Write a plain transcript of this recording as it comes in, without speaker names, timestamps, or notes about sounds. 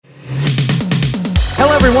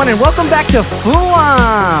everyone, and welcome back to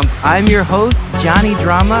Foolwomp. I'm your host, Johnny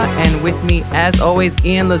Drama, and with me, as always,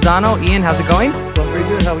 Ian Lozano. Ian, how's it going? Well, pretty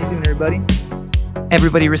good. How are you doing, everybody?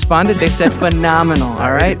 Everybody responded. They said phenomenal,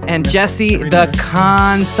 all right? And Jesse, the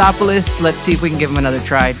Consopoulos, let's see if we can give him another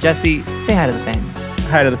try. Jesse, say hi to the fans.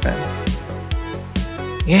 Hi to the fans.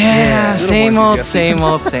 Yeah, same more old, Jesse. same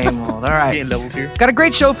old, same old. All right. Getting levels here. Got a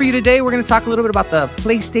great show for you today. We're going to talk a little bit about the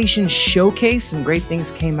PlayStation Showcase. Some great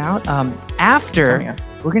things came out. After,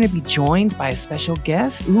 we're going to be joined by a special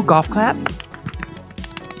guest. Ooh, golf clap.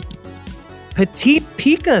 Petite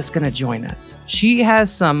Pika is going to join us. She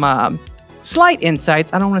has some slight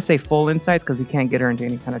insights. I don't want to say full insights because we can't get her into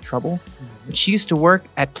any kind of trouble. But she used to work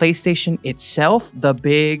at PlayStation itself, the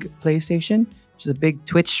big PlayStation. She's a big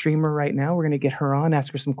Twitch streamer right now. We're going to get her on,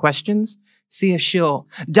 ask her some questions, see if she'll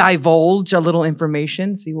divulge a little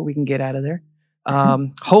information, see what we can get out of there.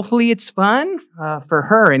 Hopefully it's fun for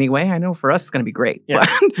her anyway. I know for us it's going to be great. Yeah.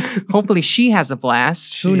 But hopefully she has a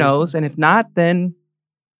blast. Who knows? And if not, then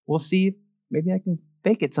we'll see if maybe I can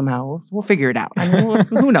fake it somehow. We'll figure it out. I mean,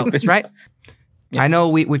 who knows, right? Yeah. I know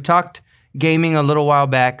we've talked gaming a little while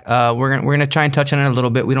back. We're gonna try and touch on it a little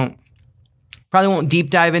bit. We probably won't deep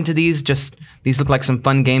dive into these. Just these look like some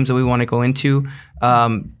fun games that we want to go into.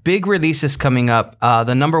 Big releases coming up.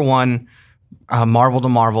 The number one Marvel to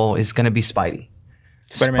Marvel is going to be Spidey.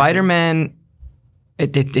 Spider-Man.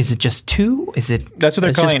 Is it just 2? Is it? That's what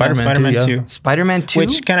they're calling it. Spider-Man 2. Spider-Man 2?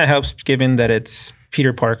 Which kind of helps given that it's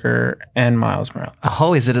Peter Parker and Miles Morales.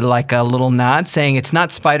 Oh, is it like a little nod saying it's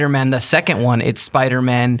not Spider-Man the second one, it's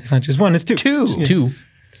Spider-Man It's not just one, it's 2. 2. Yes. 2.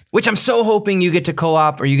 Which I'm so hoping you get to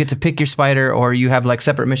co-op or you get to pick your spider or you have like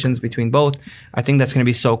separate missions between both. I think that's going to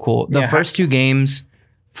be so cool. The first 2 games,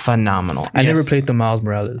 phenomenal. I never played the Miles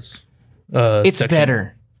Morales. It's section.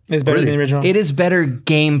 better. It's better than the original. It is better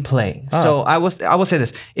gameplay. So I will say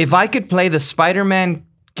this. If I could play the Spider-Man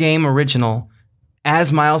game original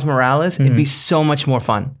as Miles Morales, it'd be so much more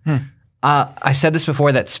fun. I said this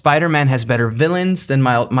before that Spider-Man has better villains than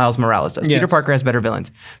Miles Morales does. Yes. Peter Parker has better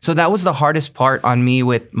villains. So that was the hardest part on me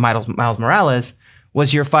with Miles Morales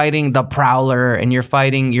was you're fighting the Prowler and you're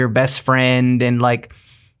fighting your best friend and like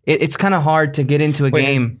it's kind of hard to get into a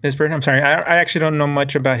game. I'm sorry. I actually don't know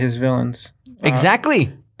much about his villains.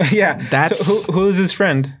 Exactly. Yeah. That's- so who's his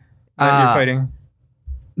friend that you're fighting?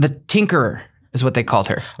 The Tinkerer is what they called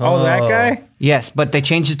her. Oh, that guy? Yes, but they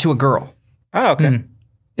changed it to a girl. Oh, okay.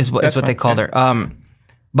 Is what That's they fine, called her.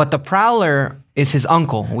 But the Prowler is his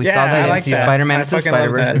uncle. We Yeah, saw that I in like that. Spider-Man I Into the fucking love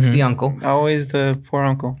Spider-Verse. that. It's the uncle. Always the poor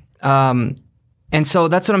uncle. And so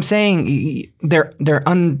that's what I'm saying. They're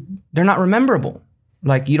not rememberable.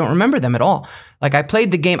 Like you don't remember them at all. Like I played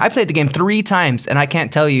the game 3 times and I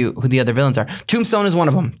can't tell you who the other villains are. Tombstone is one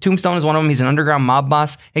of them. He's an underground mob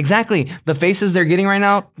boss. Exactly. The faces they're getting right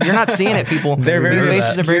now, you're not seeing it, people. These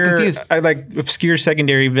faces are very confused. I like obscure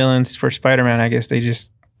secondary villains for Spider-Man. I guess they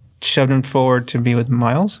just shoved him forward to be with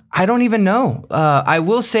Miles. I don't even know. I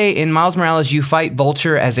will say in Miles Morales, you fight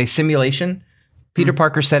Vulture as a simulation. Peter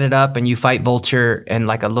Parker set it up and you fight Vulture and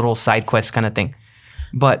like a little side quest kind of thing.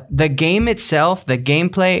 But the game itself, the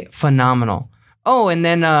gameplay, phenomenal. Oh, and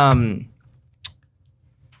then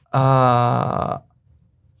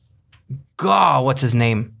what's his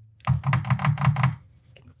name?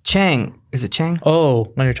 Chang. Is it Chang?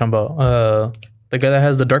 Oh, what you're talking about? The guy that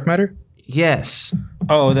has the dark matter? Yes.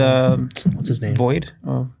 Oh, What's his name? Void?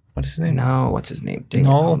 Oh, what's his name? No, what's his name? Dang it,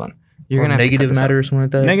 No. hold on. You're Or gonna have to cut negative this matter out. or something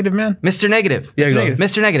like that? Negative Man? Mr. Negative. Yeah, you go.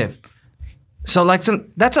 Mr. Negative. So like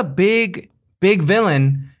that's a big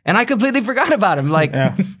villain, and I completely forgot about him. Like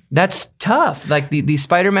that's tough. Like the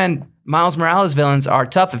Spider-Man Miles Morales villains are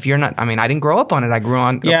tough. If you're not, I mean, I didn't grow up on it. I grew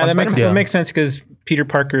on. Yeah, up on that makes sense because Peter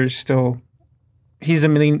Parker is still he's the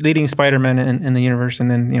leading Spider-Man in the universe,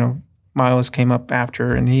 and then Miles came up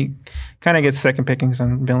after, and he kind of gets second pickings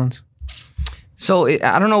on villains. So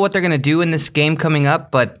I don't know what they're gonna do in this game coming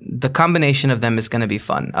up, but the combination of them is gonna be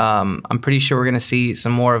fun. I'm pretty sure we're gonna see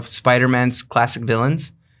some more of Spider-Man's classic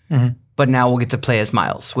villains, but now we'll get to play as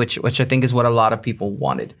Miles, which I think is what a lot of people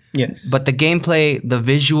wanted. Yes. But the gameplay, the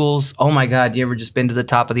visuals, oh my God, you ever just been to the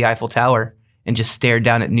top of the Eiffel Tower and just stared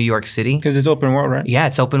down at New York City? Because it's open world, right? Yeah,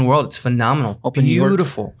 it's open world. It's phenomenal.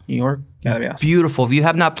 Beautiful. New York. Yeah, that'd be awesome. Beautiful. If you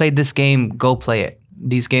have not played this game, go play it.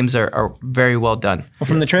 These games are very well done. Well,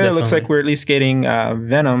 from the trailer, it looks like we're at least getting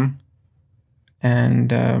Venom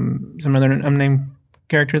and some other unnamed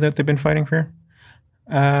character that they've been fighting for.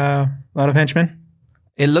 A lot of henchmen.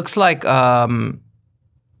 It looks like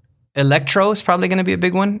Electro is probably going to be a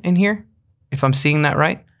big one in here, if I'm seeing that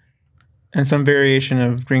right. And some variation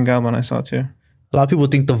of Green Goblin I saw too. A lot of people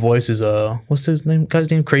think the voice is what's his name?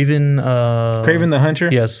 Guy's name? Craven. Craven the Hunter.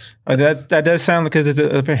 Yes. That does sound because it's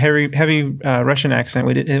a heavy Russian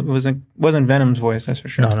accent. It wasn't Venom's voice. That's for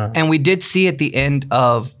sure. No. And we did see at the end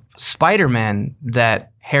of Spider-Man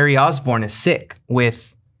that Harry Osborn is sick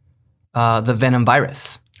with the Venom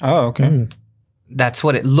virus. Oh, okay. That's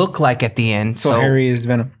what it looked like at the end. So Harry is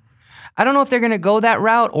Venom. I don't know if they're going to go that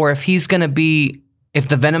route or if he's going to be, if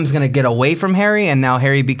the Venom's going to get away from Harry and now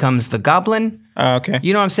Harry becomes the Goblin. Oh, okay.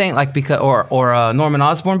 You know what I'm saying? Like because or Norman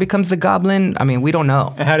Osborn becomes the Goblin. I mean, we don't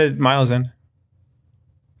know. And how did Miles end?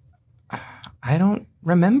 I don't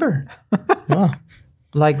remember. Oh.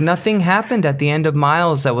 Like nothing happened at the end of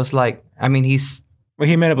Miles that was like, I mean, Well,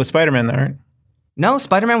 he met up with Spider-Man though, right? No,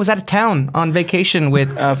 Spider-Man was out of town on vacation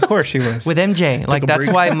with Of course he was. with MJ. Like that's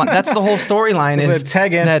why that's the whole storyline It's is a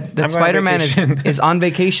tag in. I'm that going on Spider-Man vacation. is on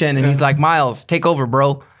vacation and he's like, Miles, take over,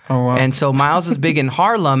 bro. Oh, wow. And so Miles is big in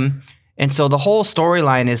Harlem, and so the whole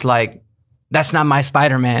storyline is like, that's not my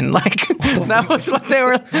Spider-Man. Like that was what they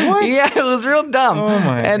were. Yeah, it was real dumb. Oh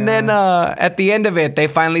my and then at the end of it, they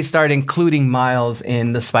finally start including Miles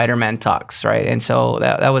in the Spider-Man talks, right? And so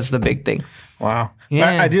that was the big thing. Wow.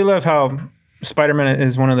 Yeah. I do love how Spider-Man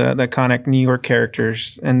is one of the iconic New York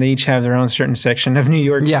characters, and they each have their own certain section of New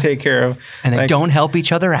York Yeah. to take care of. And they don't help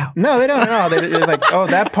each other out. No, they don't. No, they're like, oh,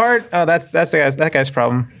 that part. Oh, that's that guy's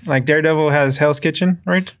problem. Like Daredevil has Hell's Kitchen,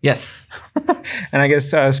 right? Yes. And I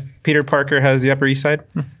guess Peter Parker has the Upper East Side.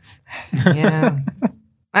 Yeah.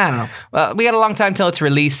 I don't know. Well, we got a long time till it's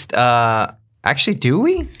released. Actually, do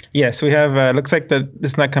we? Yes, we have. Looks like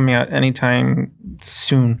it's not coming out anytime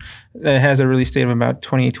soon. It has a release date of about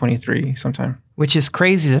 2023 sometime. Which is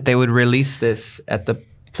crazy that they would release this at the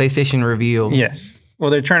PlayStation reveal. Yes. Well,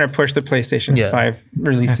 they're trying to push the PlayStation 5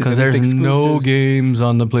 releases. Because at least there's no exclusives. games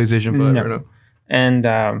on the PlayStation 5 No. right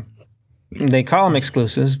now. And they call them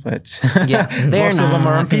exclusives, but Yeah, they're most of them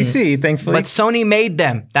are on not. PC, thankfully. But Sony made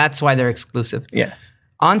them. That's why they're exclusive. Yes.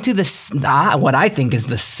 On to what I think is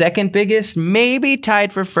the second biggest, maybe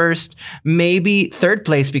tied for first, maybe third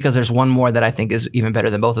place because there's one more that I think is even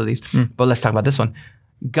better than both of these. But let's talk about this one.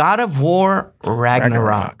 God of War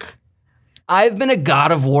Ragnarok. I've been a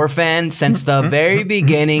God of War fan since the very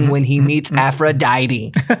beginning when he meets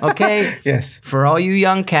Aphrodite. Okay? Yes. For all you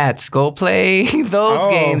young cats, go play those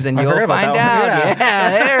Oh, games and I you'll forgot about find that out. one. Yeah,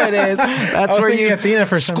 there it is. That's was where thinking you Athena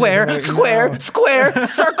for some square, reason. square, No. square,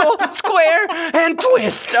 circle, square, and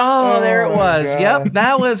twist. Oh, there it Oh, was. God. Yep,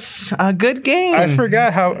 that was a good game. I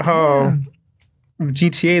forgot how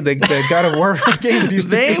GTA, the God of War games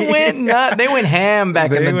used to They be. went ham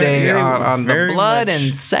back in They the went- day they on the very blood much.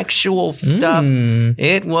 and sexual stuff.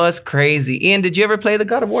 It was crazy. Ian, did you ever play the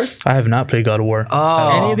God of Wars? I have not played God of War Oh,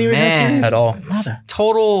 Any of the original man. series? at all.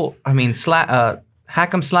 Total, I mean,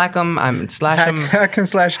 hack 'em, slack 'em, slash 'em, Hack and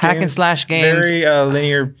slash hack and games. slash games, Very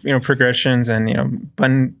linear, progressions and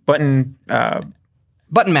button button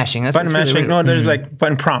mashing. That's button really mashing. what it- No, there's like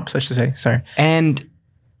button prompts, I should say. Sorry. And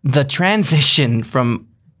the transition from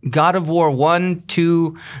God of War 1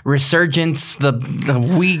 to Resurgence, the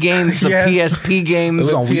Wii games, the Yes. PSP games,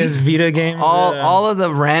 was on Wii? PS Vita games. all of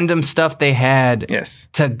the random stuff they had Yes.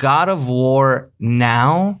 to God of War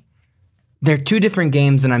now, they're two different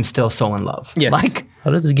games and I'm still so in love. Yes. Like How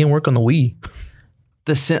does this game work on the Wii?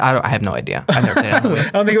 I have no idea. I've never played it on the Wii. I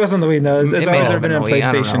don't think it was on the Wii. No, it's It may always have been been on on Wii,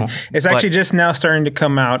 I don't PlayStation. know. It's But- actually just now starting to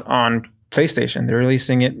come out on PlayStation. They're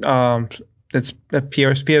releasing it. It's a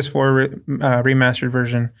PS4 remastered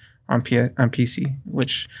version on PC,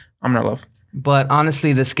 which I'm gonna love. But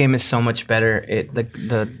honestly, this game is so much better.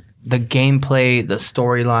 The gameplay, the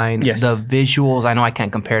storyline, Yes. the visuals. I know I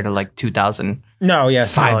can't compare to like 2005 No,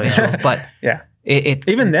 yes, visuals, but yeah. it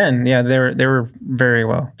Even then, yeah, they were very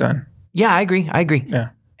well done. yeah, I agree. Yeah.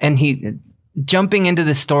 And he jumping into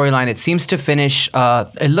the storyline, it seems to finish.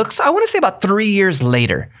 It looks, I want to say, about 3 years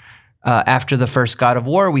later, after the first God of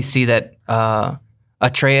War. We see that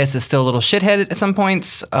Atreus is still a little shitheaded at some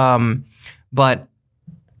points, but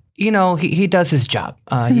he does his job.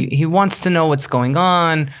 He wants to know what's going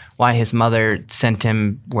on, why his mother sent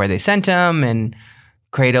him where they sent him, and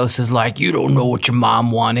Kratos is like, you don't know what your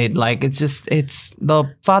mom wanted. Like, it's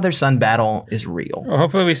the father-son battle is real. Well,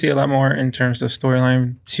 hopefully, we see a lot more in terms of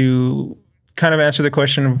storyline to kind of answer the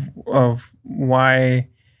question of why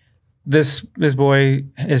this boy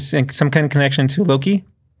is in some kind of connection to Loki.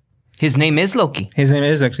 His name is Loki. His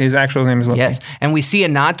actual name is Loki. Yes. And we see a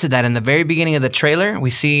nod to that in the very beginning of the trailer. We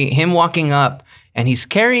see him walking up and he's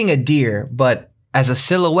carrying a deer, but as a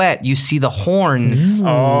silhouette, you see the horns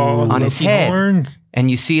on his Loki head. horns. And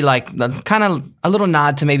you see like kind of a little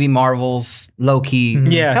nod to maybe Marvel's Loki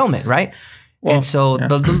Yes. helmet, right? Well, and so yeah.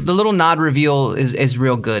 the little nod reveal is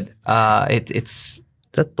real good. It's Is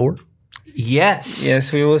that Thor? yes.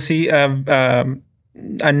 Yes, we will see a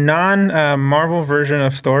non-Marvel version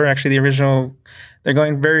of Thor. Actually, the original. They're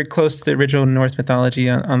going very close to the original Norse mythology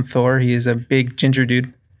on Thor. He is a big ginger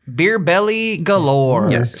dude. Beer belly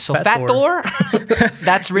galore. Yes. So Fat Fat Thor.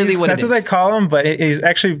 That's really what That's it is. what they call him, but he's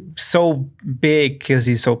actually so big because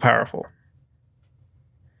he's so powerful.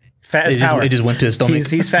 Fat is power. It just went to his stomach.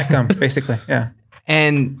 He's fat gum, basically. Yeah.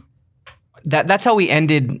 And that's how we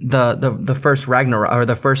ended the first Ragnarok, or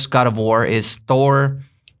the first God of War. Is Thor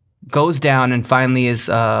goes down and finally is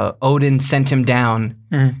Odin sent him down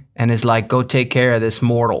and is like, go take care of this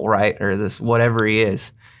mortal, right, or this whatever he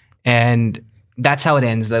is, and that's how it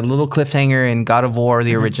ends. The little cliffhanger in God of War,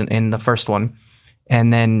 the original, in the first one.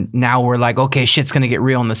 And then now we're like, okay, shit's going to get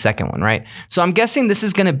real in the second one, right? So I'm guessing this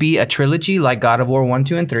is going to be a trilogy like God of War 1,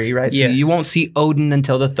 2, and 3, right? So Yes. you won't see Odin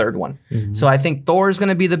until the third one. So I think Thor is going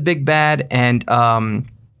to be the big bad, and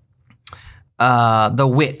the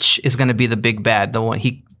witch is going to be the big bad. The one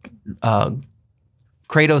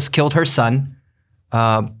Kratos killed her son,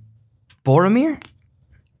 Boromir?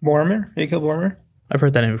 Boromir? He killed Boromir? I've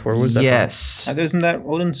heard that name before. Where's that from? Yes. Isn't that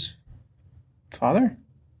Odin's father?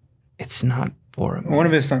 It's not Boromir. One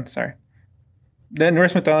of his sons, sorry. The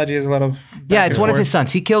Norse mythology has a lot of... Yeah, it's one of his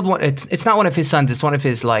sons. He killed one. It's not one of his sons. It's one of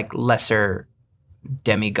his like lesser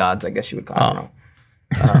demigods, I guess you would call them.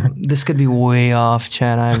 This could be way off,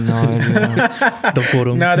 Chad. I have no idea. Don't quote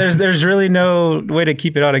him. No, there's really no way to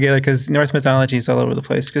keep it all together because Norse mythology is all over the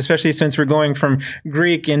place, especially since we're going from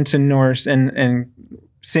Greek into Norse and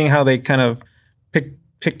seeing how they kind of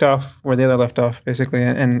picked off where the other left off, basically,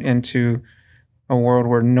 and into a world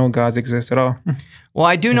where no gods exist at all. Well,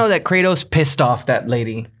 I do know that Kratos pissed off that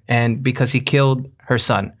lady, and because he killed her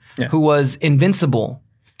son, who was invincible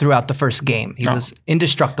throughout the first game. He was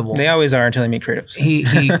indestructible. They always are until they meet Kratos.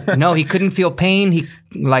 He couldn't feel pain. He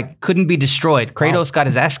couldn't be destroyed. Kratos got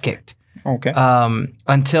his ass kicked. Okay.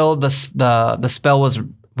 Until the spell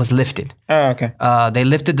was lifted. Oh, okay. They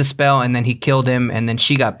lifted the spell, and then he killed him, and then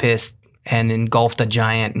she got pissed and engulfed a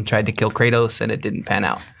giant and tried to kill Kratos, and it didn't pan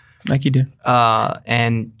out. Like you do.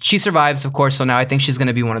 And she survives, of course, so now I think she's going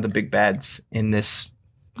to be one of the big bads in this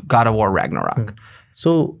God of War Ragnarok.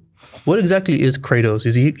 So, what exactly is Kratos?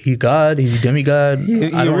 Is he God? Is he demigod?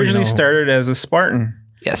 He originally started as a Spartan.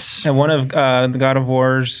 Yes. And one of the God of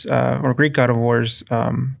War's, or Greek God of War's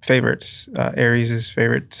favorites, Ares'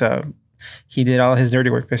 favorite. He did all his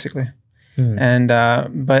dirty work, basically. And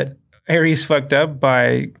but Ares fucked up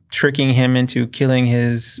by tricking him into killing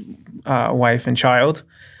his wife and child.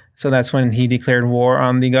 So that's when he declared war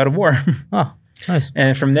on the God of War. Oh, nice.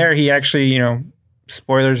 And from there, he actually,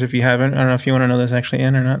 spoilers if you haven't. I don't know if you want to know this actually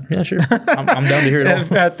in or not. Yeah, sure. I'm down to hear it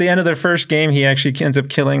all. At the end of the first game, he actually ends up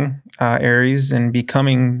killing Ares and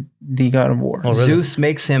becoming the God of War. Oh, really? Zeus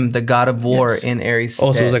makes him the God of War in Ares' Oh, so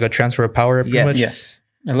it stead. was like a transfer of power? Pretty Yes. much? Yes,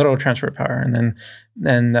 a little transfer of power, and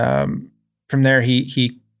then from there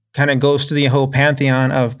he kind of goes to the whole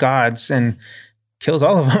pantheon of gods and kills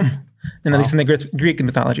all of them, and at least in the Greek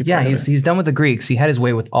mythology. Yeah, part of it. he's done with the Greeks. He had his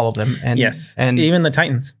way with all of them. And, Yes, and even the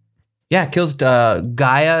Titans. yeah, kills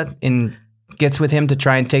Gaia and gets with him to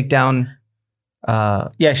try and take down.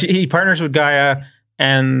 Yeah, he partners with Gaia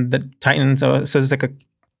and the Titans. So it's like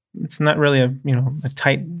it's not really a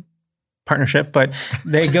tight partnership, but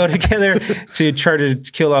they go together to try to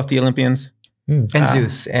kill off the Olympians. And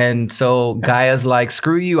Zeus. And so Gaia's like,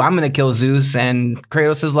 screw you, I'm going to kill Zeus. And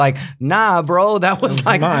Kratos is like, nah, bro, that was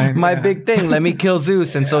like mine, my yeah. big thing. Let me kill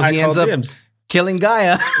Zeus. And so I he ends call up dibs. killing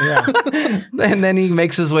Gaia. Yeah. And then he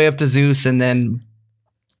makes his way up to Zeus and then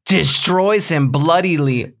destroys him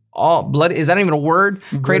bloodily. All blood is that even a word?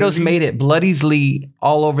 Kratos made it bloodily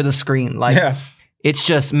all over the screen. Like it's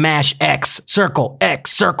just mash X, circle,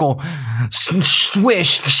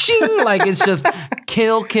 swish, shing. Like it's just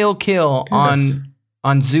kill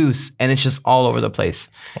on Zeus, and it's just all over the place.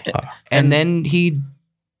 And then he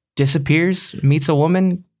disappears, meets a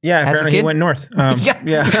woman. Yeah, As a apparently he kid? went north.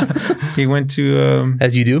 Yeah. He went to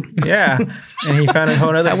As you do. and he found a whole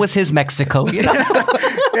other. That was his Mexico, you know.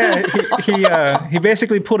 He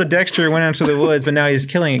basically pulled a Dexter, went into the woods, but now he's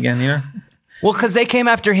killing again. Well, because they came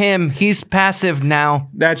after him. He's passive now.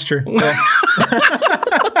 That's true. Yeah.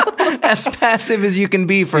 As passive as you can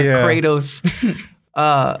be for Kratos.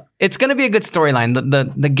 It's going to be a good storyline.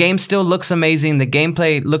 The game still looks amazing. The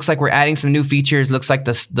gameplay looks like we're adding some new features. Looks like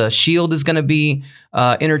the shield is going to be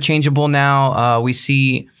interchangeable now. We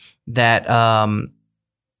see that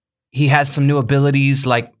he has some new abilities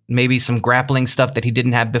like maybe some grappling stuff that he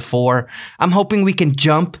didn't have before. I'm hoping we can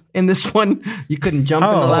jump in this one. You couldn't jump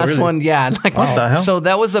in the last really? one. Yeah. Like, What the hell? So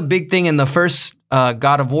that was the big thing in the first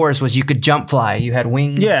God of Wars was you could jump fly. You had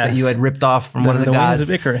wings that you had ripped off from one of the gods. Wings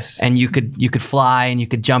of Icarus. And you could fly and you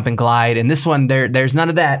could jump and glide. And this one, there's none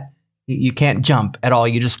of that. You can't jump at all.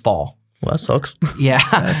 You just fall. Well, that sucks.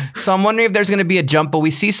 Yeah. So I'm wondering if there's going to be a jump, but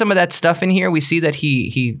we see some of that stuff in here. We see that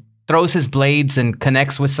he throws his blades and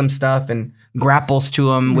connects with some stuff and grapples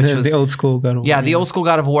to him, which was the old school God of War. yeah, the old school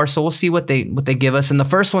God of War. So we'll see what they give us. In the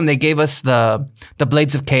first one, they gave us the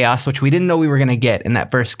Blades of Chaos, which we didn't know we were going to get in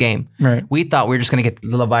that first game. Right. We thought we were just going to get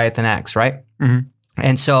the Leviathan Axe, right? Mhm.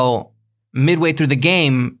 And so midway through the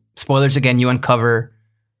game, spoilers again, you uncover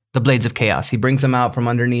the Blades of Chaos. He brings them out from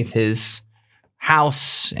underneath his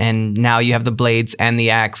house, and now you have the blades and the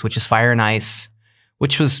axe, which is fire and ice,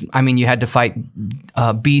 which was, I mean, you had to fight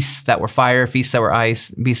beasts that were fire, beasts that were ice,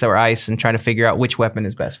 and try to figure out which weapon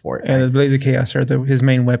is best for it. And the Blades of Chaos are his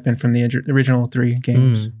main weapon from the original 3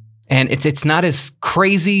 games. And it's not as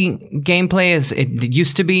crazy gameplay as it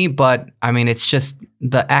used to be, but I mean, it's just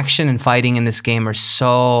the action and fighting in this game are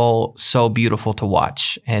so beautiful to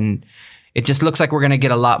watch, and it just looks like we're gonna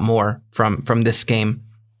get a lot more from this game.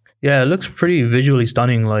 Yeah, it looks pretty visually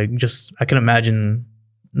stunning. Like, just I can imagine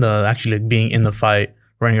actually like being in the fight,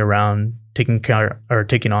 running around, taking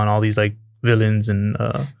on all these like villains and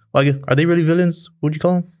well, I guess, are they really villains? What would you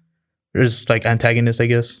call them? Or just like antagonists, I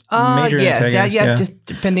guess. Major antagonists, yeah. Just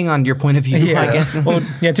depending on your point of view, I guess. Well,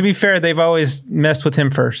 yeah. To be fair, they've always messed with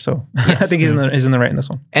him first, so I think he's in the right in this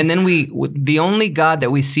one. And then the only god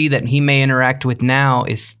that we see that he may interact with now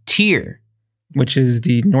is Tyr, which is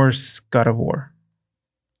the Norse God of War.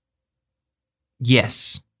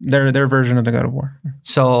 Yes. Their version of the God of War.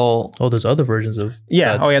 So there's other versions of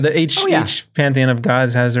yeah. gods. Oh yeah. Each pantheon of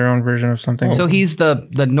gods has their own version of something. So he's the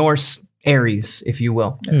Norse Ares, if you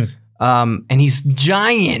will. Yes. And he's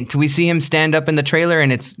giant. We see him stand up in the trailer,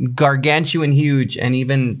 and it's gargantuan huge. And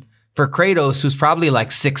even for Kratos, who's probably like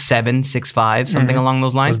 6'7", 6'5", something along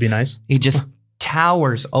those lines, Would be nice. he just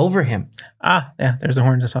towers over him. Yeah. There's the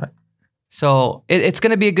horns. I saw it. So it's going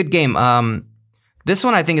to be a good game. This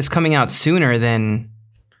one I think is coming out sooner than.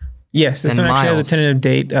 Yes, this and one actually has a Miles. tentative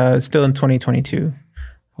date. It's still in 2022.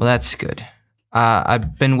 Well, that's good.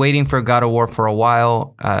 I've been waiting for God of War for a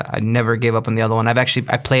while. I never gave up on the other one. I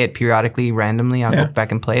play it periodically, randomly. I'll go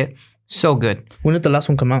back and play it. So good. When did the last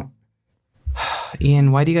one come out?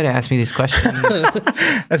 Ian, why do you got to ask me these questions?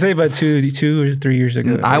 I'd say about two or 3 years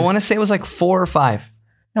ago. I want to say it was like 4 or 5.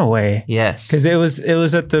 No way. Yes. Because it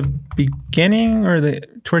was at the beginning or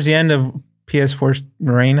towards the end of PS4's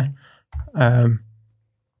reign.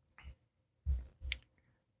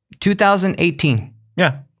 2018.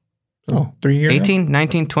 Yeah. So 3 years. 18,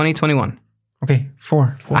 19, 20, 21. Okay,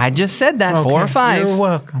 4. I just said that. Okay, 4 or 5. You're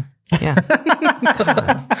welcome. Yeah.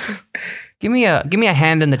 Give me a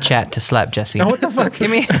hand in the chat to slap Jesse. Now, what the fuck?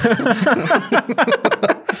 Give me.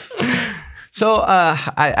 So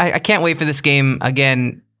I can't wait for this game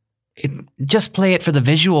again. Just play it for the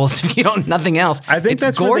visuals if you don't nothing else. I think it's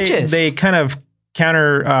that's gorgeous. where they kind of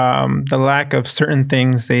counter the lack of certain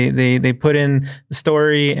things. They put in the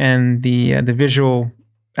story and the visual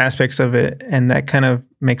aspects of it, and that kind of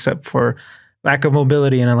makes up for lack of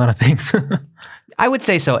mobility in a lot of things. I would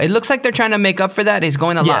say so. It looks like they're trying to make up for that. He's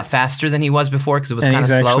going a lot faster than he was before because it was kind of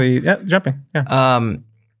slow. Actually jumping. Yeah.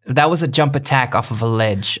 That was a jump attack off of a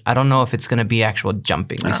ledge. I don't know if it's going to be actual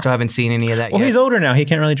jumping. We still haven't seen any of that Well, yet. he's older now. He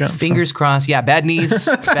can't really jump. Fingers crossed. Yeah, bad knees.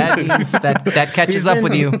 Bad knees. That catches up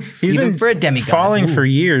with you. He's Even been for a demigod. falling for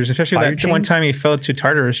years, especially Fire that one chains? time he fell to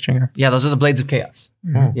Tartarus. Yeah, those are the Blades of Chaos.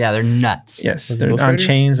 Yeah, they're nuts. Yes, Was it they're Ghost on Rider?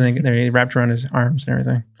 chains and they're wrapped around his arms and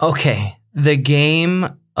everything. Okay, the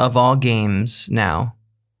game of all games now.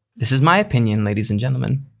 This is my opinion, ladies and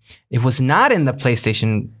gentlemen. It was not in the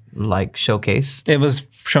PlayStation showcase, It was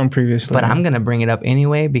shown previously, but I'm going to bring it up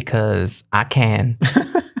anyway because I can.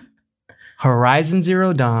 Horizon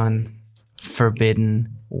Zero Dawn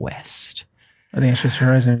Forbidden West. I think it's just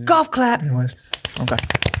Horizon Golf clap. West. Okay.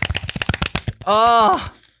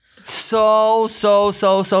 Oh, so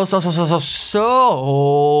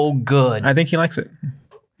good. I think he likes it.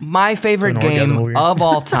 My favorite An orgasm game over here. of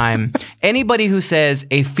all time. Anybody who says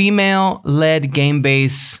a female-led game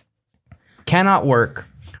base cannot work.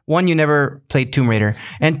 1, you never played Tomb Raider.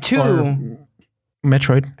 And 2,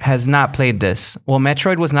 Metroid. has not played this. Well,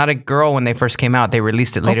 Metroid was not a girl when they first came out. They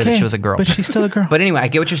released it later that she was a girl. But she's still a girl. But anyway, I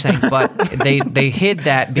get what you're saying. But they hid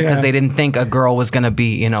that because Yeah. they didn't think a girl was going to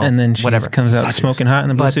be, and then she whatever. comes out smoking hot in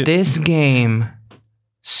the blue But suit. this game,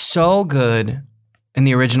 so good in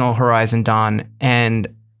the original Horizon Dawn.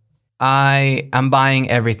 And I'm buying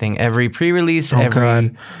everything, every pre-release,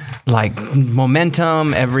 God. like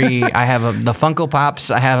momentum, I have the Funko Pops,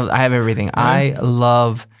 I have everything. I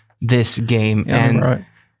love this game, and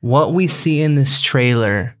what we see in this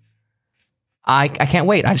trailer, I can't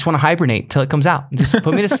wait. I just want to hibernate till it comes out. Just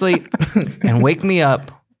put me to sleep and wake me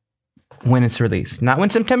up when it's released, not when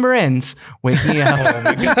September ends. Wake me up.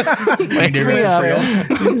 Wake me up.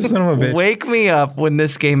 Son of a bitch. Wake me up when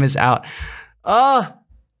this game is out.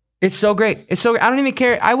 It's so great. It's so. I don't even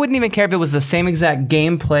care. I wouldn't even care if it was the same exact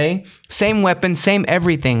gameplay, same weapon, same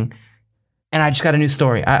everything, and I just got a new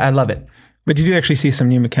story. I love it. But you do actually see some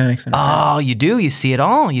new mechanics in it. Oh, you do. You see it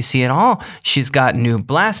all. You see it all. She's got new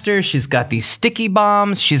blasters. She's got these sticky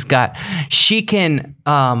bombs. She can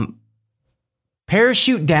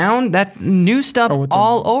parachute down. That new stuff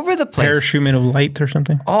all over the place. Parachute made of light or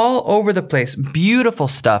something. All over the place. Beautiful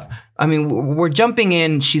stuff. I mean, we're jumping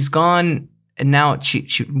in. She's gone. And now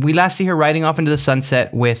we last see her riding off into the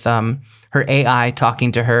sunset with her AI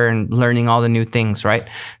talking to her and learning all the new things, right?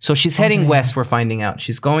 So she's heading west, we're finding out.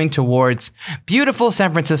 She's going towards beautiful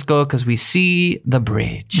San Francisco because we see the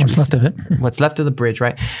bridge. What's left of it? What's left of the bridge,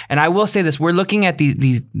 right? And I will say this, we're looking at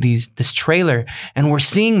this trailer and we're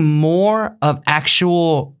seeing more of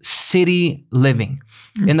actual city living.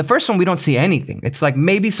 In the first one, we don't see anything. It's like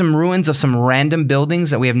maybe some ruins of some random buildings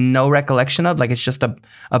that we have no recollection of. Like it's just a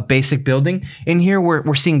basic building. In here,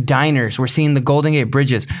 we're seeing diners. We're seeing the Golden Gate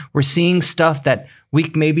Bridges. We're seeing stuff that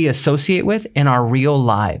we maybe associate with in our real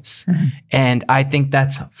lives. And I think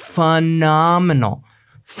that's phenomenal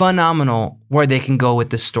where they can go with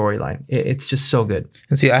this storyline. It's just so good.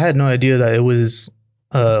 And see, I had no idea that it was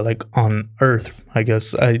like on Earth. I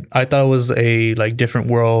guess I thought it was a like different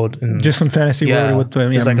world and just some fantasy world with like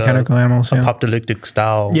mechanical animals, apocalyptic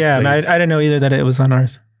style. Yeah, and I didn't know either that it was on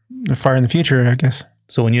Earth. Far in the future, I guess.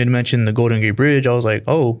 So when you had mentioned the Golden Gate Bridge, I was like,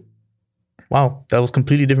 oh, wow, that was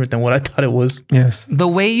completely different than what I thought it was. Yes. The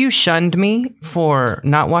way you shunned me for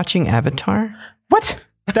not watching Avatar. What?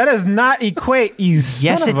 That does not equate, you son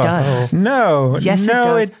Yes, of it does. No. Yes,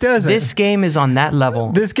 no, it does. doesn't. This game is on that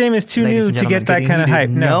level. This game is too Ladies new and to get gentlemen, that kind of hype.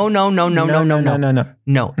 No. No.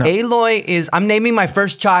 Aloy is. I'm naming my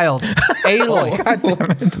first child. Aloy. God damn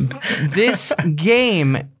it. This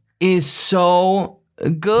game is so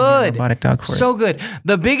good. Robotic dog for So good.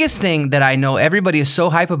 The biggest thing that I know everybody is so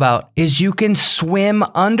hype about is you can swim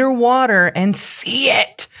underwater and see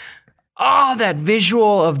it. Oh, that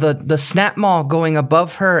visual of the snap maw going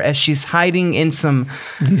above her as she's hiding in some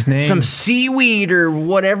seaweed or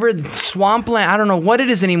whatever, swampland. I don't know what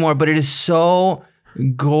it is anymore, but it is so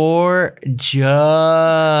gorgeous.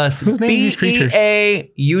 Who's naming these creatures?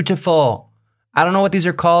 Beautiful. I don't know what these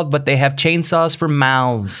are called, but they have chainsaws for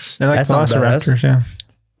mouths. They're like velociraptors, yeah.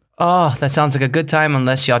 Oh, that sounds like a good time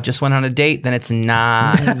unless y'all just went on a date, then it's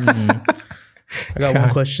not. I got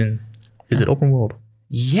one question. Is it open world?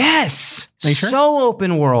 Yes. Are you sure? So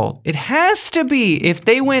open world. It has to be. If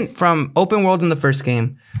they went from open world in the first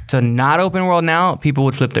game to not open world now, people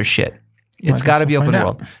would flip their shit. It's got to be open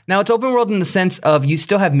world. Now, it's open world in the sense of you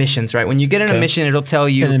still have missions, right? When you get in a mission, it'll tell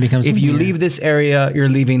you if you leave this area, you're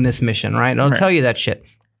leaving this mission, right? It'll tell you that shit.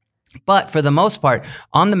 But for the most part,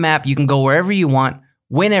 on the map, you can go wherever you want,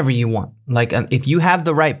 whenever you want. Like if you have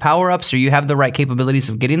the right power-ups or you have the right capabilities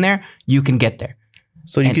of getting there, you can get there.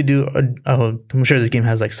 So you could do, I'm sure this game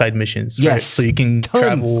has like side missions, right? Yes. So you can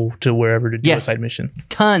travel to wherever to do a side mission.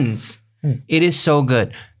 Tons. It is so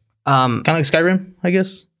good. Kind of like Skyrim, I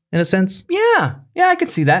guess, in a sense. Yeah, I could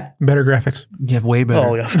see that. Better graphics. Yeah, way better.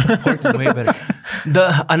 Oh, yeah. Way better.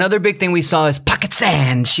 Another big thing we saw is pocket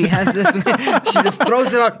sand. She has this, she just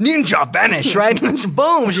throws it out, ninja, vanish, right?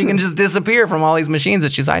 Boom, she can just disappear from all these machines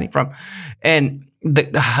that she's hiding from. And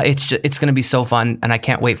it's going to be so fun, and I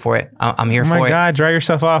can't wait for it. I'm here for it. Oh my God, dry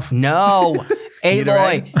yourself off. No.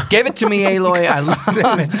 Aloy. Give it to me, Aloy. I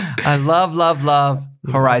love it. I love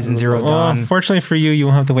Horizon Zero Dawn. Well, fortunately for you, you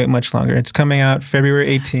won't have to wait much longer. It's coming out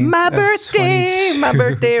February 18th. My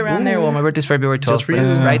birthday around there. Well, my birthday's February 12th. Just for you.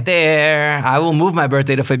 It's right there. I will move my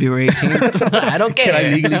birthday to February 18th. I don't care. Can I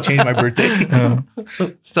legally change my birthday?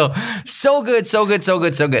 So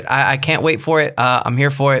good. I can't wait for it. I'm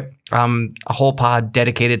here for it. A whole pod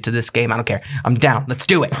dedicated to this game. I don't care. I'm down. Let's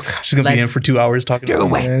do it. She's gonna be in for 2 hours talking. Do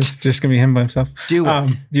about it. Yeah, it's just gonna be him by himself. Do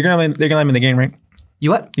it. They're gonna let me in the game, right? You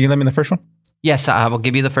what? You gonna let me in the first one? Yes, I will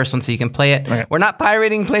give you the first one so you can play it. Okay. We're not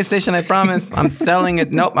pirating PlayStation, I promise. I'm selling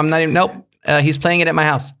it. Nope, I'm not even. Nope. He's playing it at my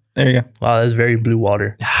house. There you go. Wow, that's very blue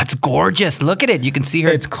water. It's gorgeous. Look at it. You can see her.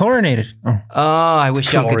 It's chlorinated. Oh. Oh, I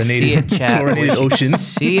wish y'all could see it, chat. Chlorinated ocean.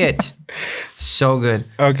 See it. So good.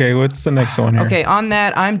 Okay, what's the next one here? Okay, on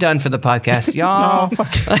that, I'm done for the podcast. Y'all. Oh,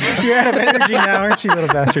 fuck. You're out of energy now, aren't you, little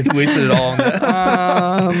bastard? Wasted it all on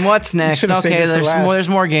that. What's next? should've saved Okay, it for last. there's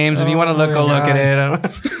more games. If you want to look, my go look at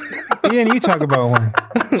God. it. Ian, you talk about one.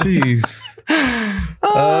 Jeez.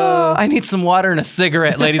 I need some water and a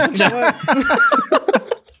cigarette, ladies and gentlemen.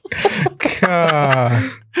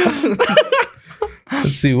 God.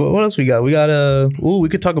 Let's see what else we got. We got we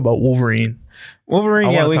could talk about Wolverine. Wolverine,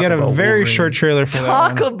 I yeah, wanna we talk got a about very Wolverine. short trailer for that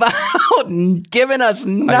Talk one. about giving us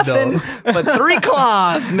nothing but 3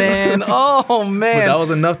 claws, man. Oh, But man. that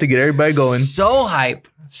was enough to get everybody going. So hype.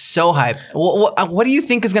 So hype. What do you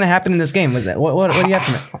think is going to happen in this game? Was it? What do you have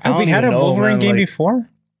from it? Have we had a even know, Wolverine man, game like- before?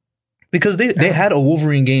 Because they had a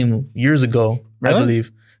Wolverine game years ago, Really? I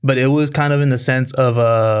believe. But it was kind of in the sense of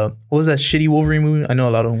what was that shitty Wolverine movie? I know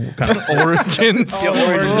a lot of them kind of Origins.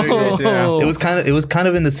 Origins, yeah. It was kind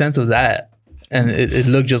of in the sense of that, and it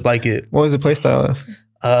looked just like it. What was the playstyle of?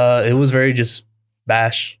 It was very just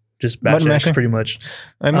bash X mashing? pretty much.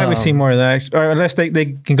 I might see more of that. Or unless they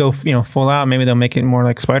can go, full out, maybe they'll make it more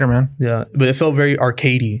like Spider-Man. Yeah, but it felt very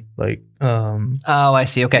arcadey, like Oh, I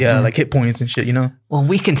see. Okay. yeah, like hit points and shit. You know. Well,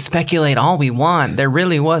 we can speculate all we want. There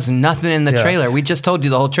really was nothing in the Yeah. trailer. We just told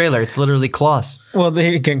you the whole trailer. It's literally claws. Well,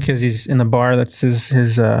 they again because he's in the bar. That's his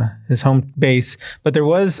home base. But there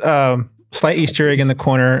was slight Easter egg in the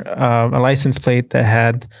corner, a license plate that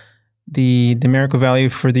had the numerical value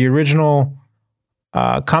for the original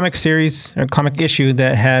comic series or comic issue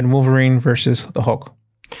that had Wolverine versus the Hulk.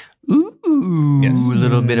 Ooh, Yes. a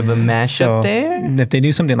little bit of a mashup So there. if they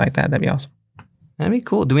do something like that, that'd be awesome. That'd be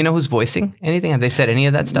cool. Do we know who's voicing anything? Have they said any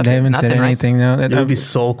of that stuff? They haven't Nothing, said right? anything. No, It would be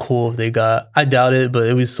so cool if they got. I doubt it, but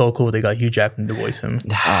it would be so cool if they got Hugh Jackman to voice him.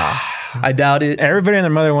 I doubt it. everybody and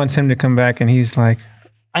their mother wants him to come back, and he's like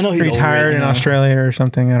I know he's retired over it, in you know? Australia or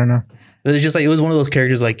something. I don't know. But it's just like it was one of those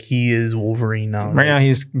characters like he is Wolverine now. Right now,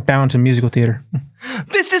 he's bound to musical theater.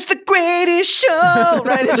 This is the greatest show,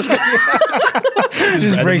 right?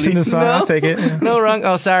 Just breaks into song. No. I'll take it. Yeah. No, wrong.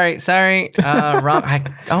 Oh, sorry. Wrong. I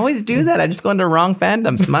always do that. I just go into wrong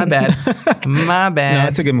fandoms. My bad. My No, bad.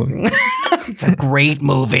 it's a good movie. It's a great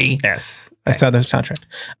movie. Yes, I saw the soundtrack.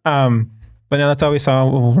 But no, that's all we saw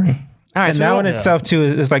with Wolverine. All right. And so that we one won't- itself too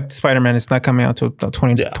is like Spider-Man. It's not coming out till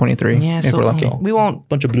 2023. Yeah, if so we're lucky. we won't.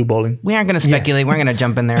 Bunch of blue bowling. We aren't going to speculate. We're going to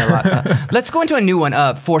jump in there a lot. Let's go into a new one.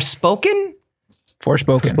 Forspoken.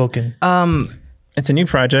 Forspoken. Spoken. It's a new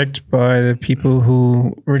project by the people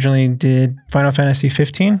who originally did Final Fantasy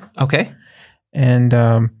 15, Okay. and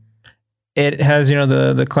it has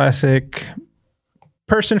the classic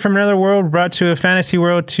person from another world brought to a fantasy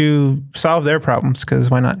world to solve their problems.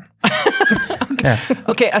 Because why not? Yeah.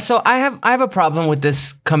 Okay. So I have a problem with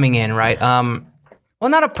this coming in, right? Well,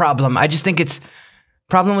 not a problem. I just think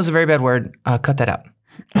problem was a very bad word. Cut that out.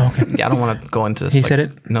 Okay. Yeah, I don't want to go into this. He said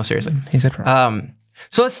it? No, seriously. He said problem.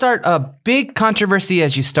 So let's start a big controversy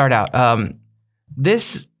as you start out.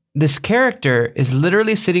 This character is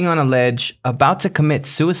literally sitting on a ledge about to commit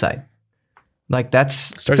suicide. Like that's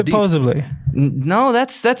Supposedly. no,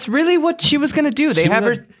 that's really what she was gonna do. They have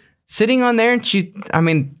her sitting on there,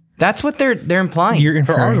 and that's what they're implying. You're Her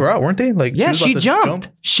inferring. arms were out, weren't they? Like Yeah, was she about to jumped.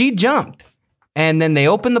 jump. She jumped. And then they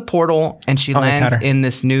open the portal and she they lands caught her. in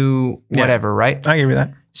this new whatever, right? I give you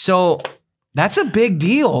that. So that's a big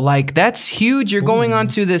deal. Like that's huge. You're going on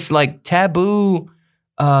to this like taboo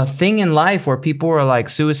thing in life where people are like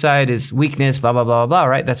suicide is weakness, blah, blah, blah, blah,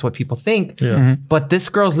 right? That's what people think. Yeah. Mm-hmm. But this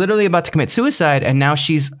girl's literally about to commit suicide and now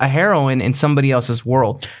she's a heroine in somebody else's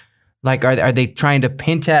world. Like, are they trying to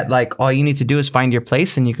hint at like all you need to do is find your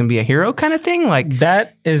place and you can be a hero kind of thing? Like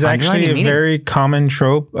That is Underlying actually a meaning. very common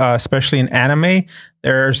trope, especially in anime.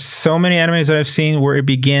 There are so many animes that I've seen where it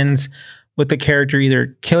begins with the character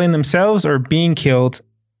either killing themselves or being killed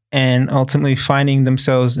and ultimately finding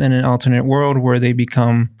themselves in an alternate world where they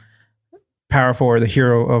become powerful or the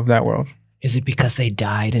hero of that world. is it because they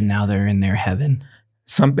died and now they're in their heaven?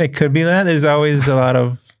 It could be that. There's always a lot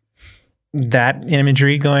of that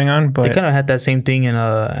imagery going on, They but kind of had that same thing in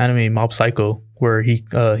anime Mob Psycho, where he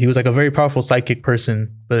was like a very powerful psychic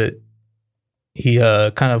person, but he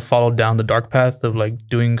kind of followed down the dark path of like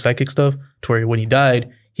doing psychic stuff to where when he died,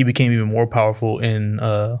 he became even more powerful in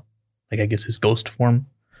like I guess his ghost form,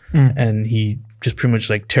 and he just pretty much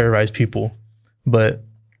like terrorized people. But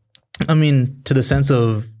I mean, to the sense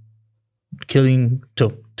of killing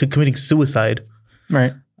to committing suicide,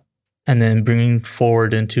 right. and then bringing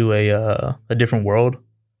forward into a different world,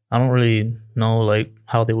 I don't really know like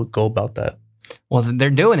how they would go about that. Well, they're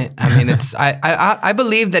doing it. I mean, it's I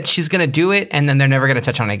believe that she's gonna do it, and then they're never gonna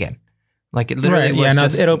touch on it again. Like it literally was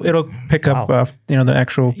just. It'll pick up the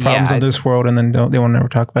actual problems of this world, and then they won't never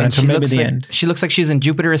talk about it until maybe the end. She looks like she's in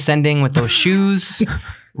Jupiter Ascending with those shoes,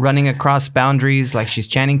 running across boundaries like she's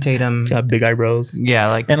Channing Tatum. Got big eyebrows.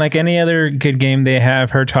 Yeah, and like any other good game, they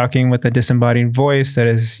have her talking with a disembodied voice that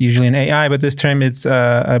is usually an AI, but this time it's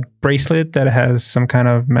a bracelet that has some kind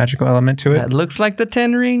of magical element to it. That looks like the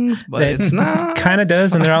 10 Rings, but it's not. Kind of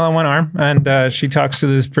does, and they're all on one arm. And she talks to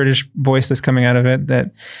this British voice that's coming out of it.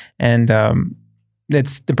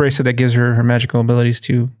 It's the bracelet that gives her magical abilities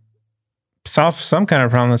to solve some kind of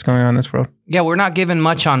problem that's going on in this world. Yeah, we're not given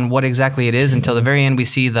much on what exactly it is until the very end. We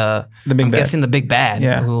see the big bad. Guessing the big bad,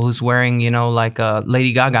 who's wearing like a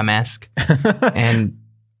Lady Gaga mask, and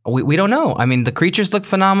we don't know. I mean, the creatures look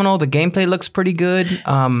phenomenal. The gameplay looks pretty good.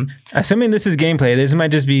 Assuming this is gameplay, this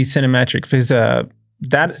might just be cinematic because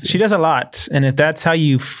that she does a lot, and if that's how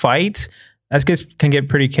you fight. That can get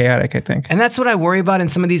pretty chaotic, I think. And that's what I worry about in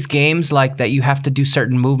some of these games, like that you have to do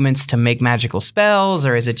certain movements to make magical spells,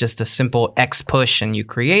 or is it just a simple X push and you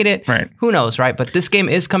create it? Right. Who knows, right? But this game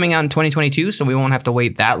is coming out in 2022, so we won't have to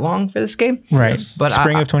wait that long for this game. Right. Yes. But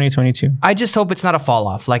spring of 2022. I just hope it's not a fall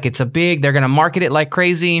off. Like they're going to market it like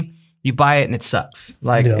crazy. You buy it and it sucks.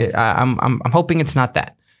 Like I'm hoping it's not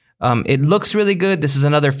that. It looks really good. This is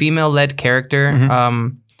another female-led character.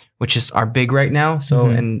 Mm-hmm. Which is our big right now. So,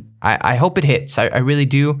 and I hope it hits. I really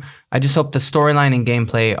do. I just hope the storyline and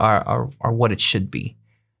gameplay are what it should be,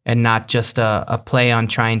 and not just a play on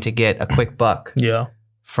trying to get a quick buck.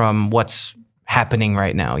 From what's happening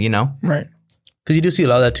right now. Right. Because you do see a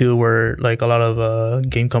lot of that too, where like a lot of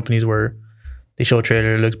game companies where they show a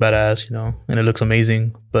trailer, it looks badass, and it looks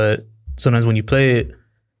amazing, but sometimes when you play it,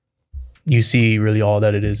 you see really all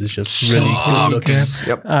that it is. It's just really good looking.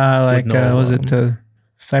 Yep. Was it?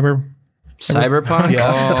 Cyberpunk?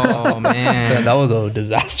 Oh, man. That was a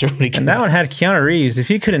disaster. And that one had Keanu Reeves. If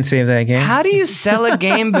he couldn't save that game. How do you sell a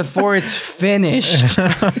game before it's finished?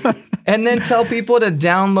 And then tell people to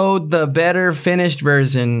download the better finished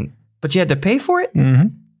version, but you had to pay for it? Mm-hmm.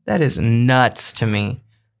 That is nuts to me.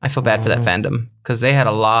 I feel bad for that fandom because they had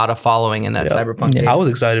a lot of following in that Cyberpunk days. I was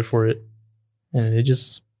excited for it. And it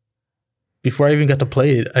just... Before I even got to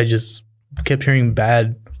play it, I just kept hearing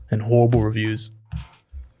bad and horrible reviews.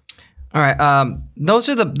 All right. Those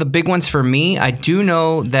are the big ones for me. I do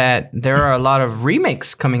know that there are a lot of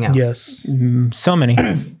remakes coming out. Yes. So many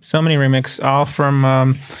remakes, all from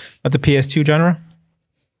the PS2 genre.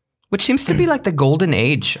 Which seems to be like the golden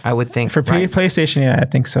age, I would think. For PlayStation, yeah, I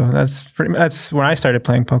think so. That's when I started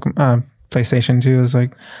playing PlayStation 2. It was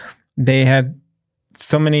like they had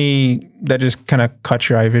so many that just kind of caught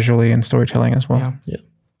your eye visually and storytelling as well. Yeah.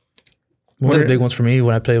 One of the big ones for me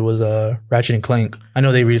when I played was Ratchet and Clank. I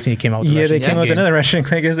know they recently came out with they came out with another Ratchet and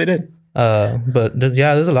Clank, as they did. But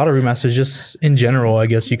there's a lot of remasters just in general, I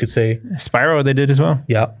guess you could say. Spyro they did as well.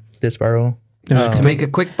 Yeah, did Spyro. To make a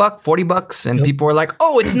quick buck, $40, and people were like,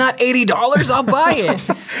 "Oh, it's not $80. I'll buy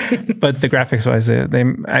it." But the graphics wise, I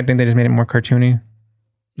think they just made it more cartoony.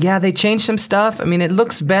 Yeah, they changed some stuff. I mean, it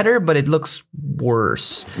looks better, but it looks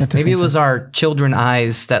worse. Maybe it was our children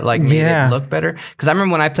eyes that made it look better. Because I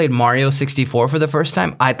remember when I played Mario 64 for the first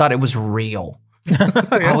time, I thought it was real.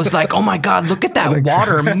 I was like, "Oh my god, look at that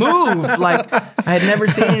water move!" Like I had never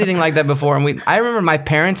seen anything like that before. And I remember my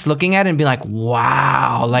parents looking at it and being like,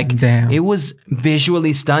 "Wow!" Like it was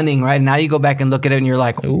visually stunning. Right now, you go back and look at it, and you're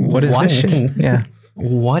like, "What is this shit?" Yeah.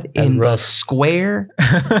 What in the square,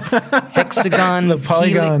 hexagon, the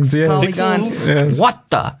polygons, helix, polygon? Yes. What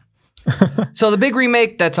the? So the big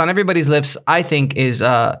remake that's on everybody's lips, I think, is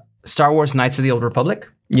Star Wars: Knights of the Old Republic.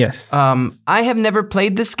 Yes. I have never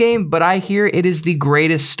played this game, but I hear it is the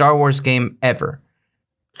greatest Star Wars game ever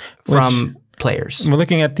from players. We're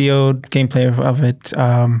looking at the old gameplay of it.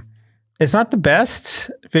 It's not the best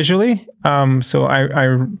visually. So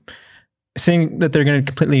I seeing that they're going to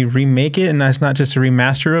completely remake it, and that's not just a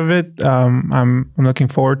remaster of it. I'm looking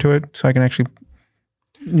forward to it, so I can actually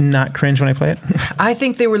not cringe when I play it. I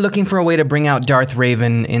think they were looking for a way to bring out Darth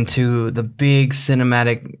Raven into the big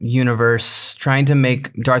cinematic universe, trying to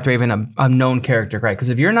make Darth Raven a known character, right? Because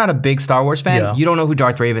if you're not a big Star Wars fan, you don't know who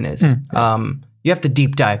Darth Raven is. You have to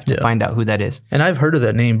deep dive to find out who that is. And I've heard of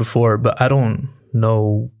that name before, but I don't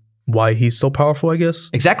know why he's so powerful, I guess.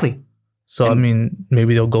 Exactly. So, I mean,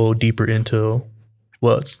 maybe they'll go deeper into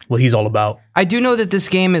what he's all about. I do know that this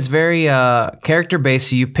game is very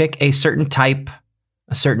character-based. So you pick a certain type,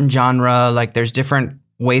 a certain genre. Like, there's different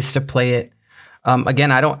ways to play it. Again,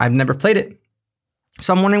 I've never played it.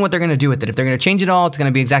 So I'm wondering what they're going to do with it. If they're going to change it all, it's going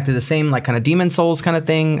to be exactly the same, like kind of Demon Souls kind of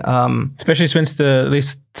thing. Especially since at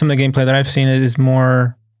least some of the gameplay that I've seen, it is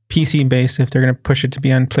more PC-based. If they're going to push it to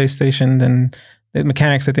be on PlayStation, then The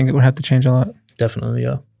mechanics, I think it would have to change a lot. Definitely,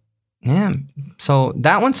 yeah. Yeah. So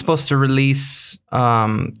that one's supposed to release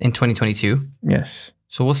in 2022. Yes.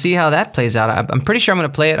 So we'll see how that plays out. I'm pretty sure I'm going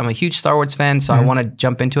to play it. I'm a huge Star Wars fan, so I want to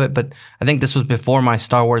jump into it. But I think this was before my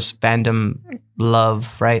Star Wars fandom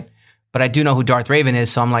love, right? But I do know who Darth Raven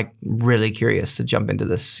is, so I'm like really curious to jump into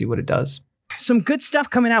this, see what it does. Some good stuff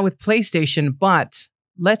coming out with PlayStation, but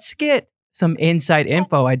let's get some inside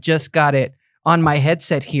info. I just got it on my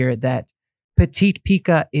headset here that Petite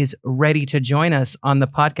Pika is ready to join us on the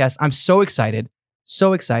podcast. I'm so excited.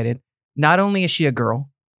 So excited. Not only is she a girl,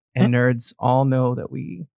 and nerds all know that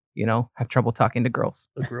we, have trouble talking to girls.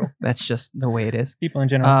 A girl. That's just the way it is. People in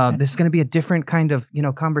general. This is going to be a different kind of,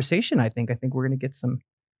 conversation, I think. I think we're going to get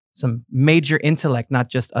some major intellect, not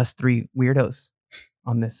just us three weirdos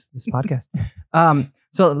on this podcast.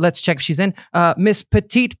 So let's check if she's in. Miss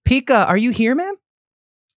Petite Pika, are you here, ma'am?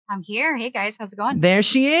 I'm here. Hey guys, how's it going? There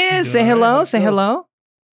she is. Say hello. Say hello.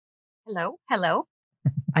 Hello.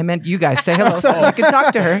 I meant you guys. Say hello. You can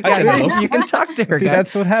talk to her. Yeah, you can talk to her, See, guys.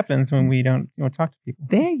 that's what happens when we don't talk to people.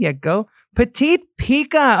 There you go. Petite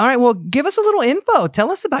Pika. All right, well, give us a little info.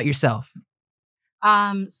 Tell us about yourself.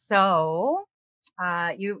 So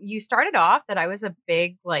you started off that I was a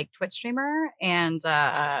big Twitch streamer and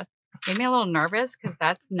made me a little nervous because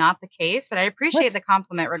that's not the case, but I appreciate the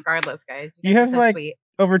compliment regardless, guys. You have are so sweet.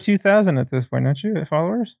 over 2,000 at this point, don't you?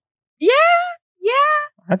 Followers? Yeah.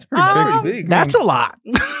 That's pretty big. That's a lot.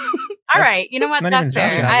 All right. You know what? Not That's even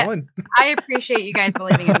fair. Josh I appreciate you guys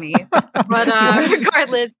believing in me. But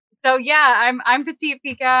regardless, so yeah, I'm Petite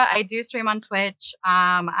Pika. I do stream on Twitch.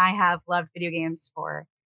 I have loved video games for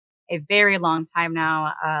a very long time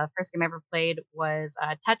now. First game I ever played was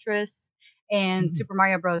Tetris and Super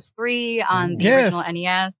Mario Bros. 3 on the original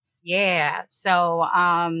NES. Yeah. So,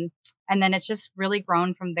 and then it's just really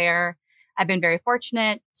grown from there. I've been very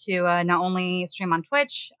fortunate to not only stream on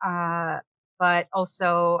Twitch, but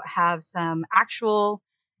also have some actual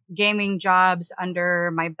gaming jobs under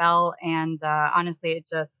my belt. And honestly, it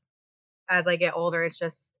just, as I get older, it's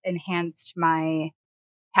just enhanced my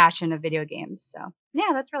passion of video games. So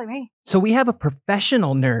yeah, that's really me. So we have a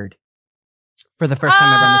professional nerd for the first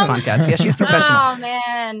time ever on this podcast. Yeah, she's professional. Oh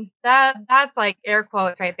man, that's like air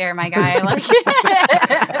quotes right there, my guy.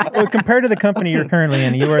 Well, compared to the company you're currently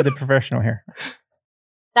in, you are the professional here.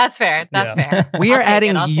 That's fair. That's fair. We are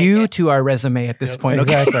adding you to our resume at this point.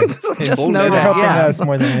 Exactly. Okay? Just know You're that. helping Yeah. us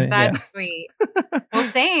more than That's sweet. Well,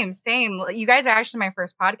 same. You guys are actually my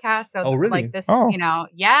first podcast, so Oh, really? this, Oh.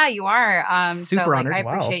 yeah, you are. Super so honored. I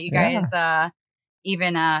Wow. appreciate you guys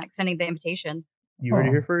even extending the invitation. You heard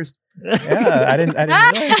it here first. Yeah, I didn't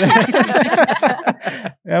realize.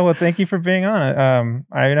 Yeah, well, thank you for being on.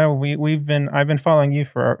 I know I've been following you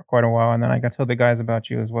for quite a while, and then I got told the guys about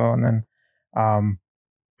you as well, and then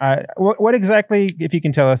what exactly, if you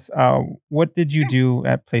can tell us, what did you do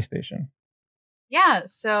at PlayStation? Yeah,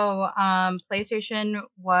 so PlayStation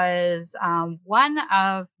was one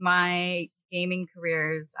of my gaming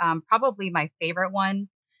careers, probably my favorite one.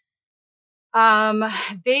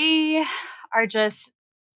 They are just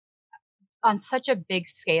on such a big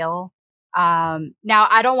scale. Now,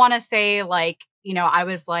 I don't want to say I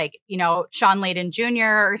was Sean Layden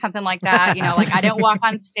Jr. or something like that. I didn't walk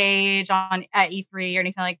on stage at E3 or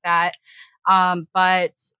anything like that.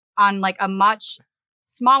 But on a much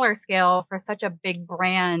smaller scale for such a big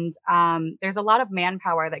brand, there's a lot of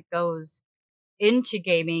manpower that goes into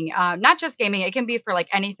gaming. Not just gaming; it can be for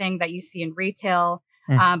anything that you see in retail.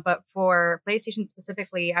 But for PlayStation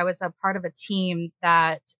specifically, I was a part of a team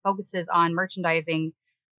that focuses on merchandising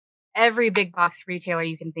every big box retailer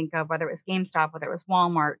you can think of, whether it was GameStop, whether it was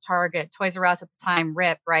Walmart, Target, Toys R Us at the time,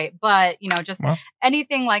 RIP, right? But, just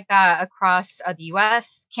anything like that across the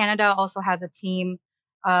US. Canada also has a team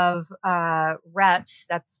of reps.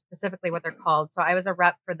 That's specifically what they're called. So I was a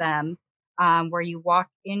rep for them, where you walk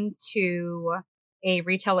into a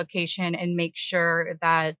retail location and make sure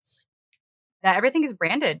that everything is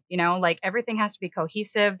branded, everything has to be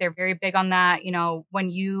cohesive. They're very big on that. When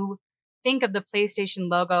you think of the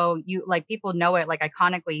PlayStation logo, you people know it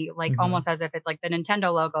iconically, almost as if it's the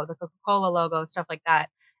Nintendo logo, the Coca-Cola logo, stuff like that.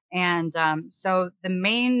 And so the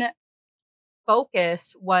main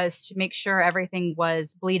focus was to make sure everything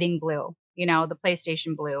was bleeding blue, the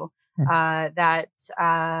PlayStation blue, that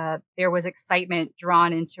there was excitement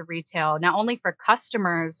drawn into retail, not only for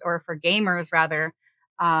customers or for gamers rather,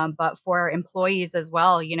 but for employees as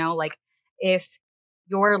well. If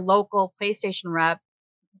your local PlayStation rep,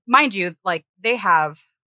 mind you, they have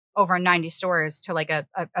over 90 stores to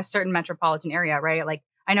a certain metropolitan area, right?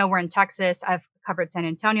 I know we're in Texas. I've covered San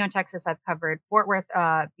Antonio, Texas. I've covered Fort Worth,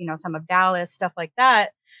 some of Dallas, stuff like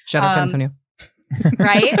that. Shout out San Antonio.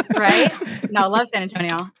 Right. No, love San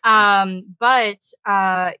Antonio. But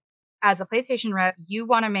as a PlayStation rep, you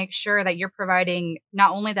want to make sure that you're providing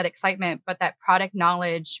not only that excitement, but that product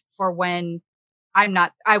knowledge for when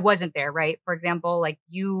I wasn't there, right? For example, like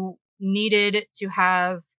you needed to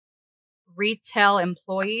have retail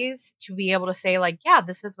employees to be able to say like, yeah,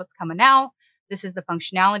 this is what's coming out. This is the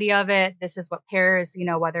functionality of it. This is what pairs,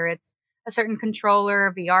 whether it's a certain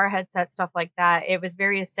controller, VR headset, stuff like that. It was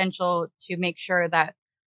very essential to make sure that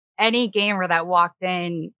any gamer that walked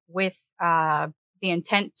in with the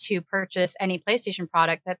intent to purchase any PlayStation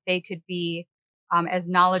product, that they could be as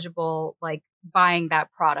knowledgeable, like buying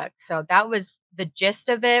that product. So that was the gist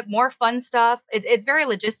of it. More fun stuff. It's very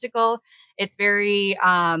logistical. It's very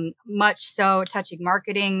much so touching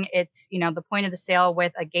marketing. It's, the point of the sale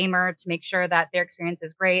with a gamer to make sure that their experience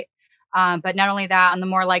is great. But not only that, on the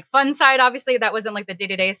more like fun side, obviously that wasn't like the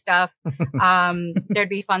day-to-day stuff. There'd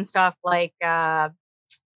be fun stuff like E3,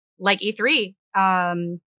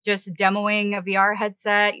 just demoing a VR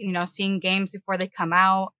headset, seeing games before they come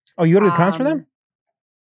out. Oh, you go to the cons for them?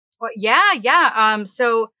 Well, yeah.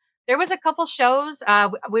 So there was a couple shows.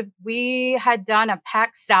 We had done a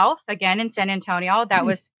PAX South again in San Antonio. That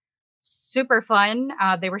was super fun.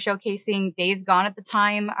 They were showcasing Days Gone at the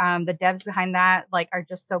time. The devs behind that are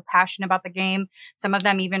just so passionate about the game. Some of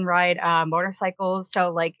them even ride motorcycles.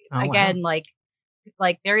 So again,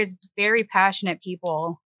 wow. There is very passionate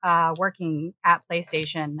people working at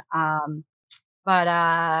PlayStation. But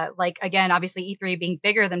again, obviously E3 being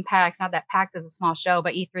bigger than PAX, not that PAX is a small show,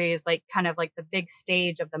 but E3 is kind of the big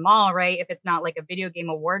stage of them all, right? If it's not a video game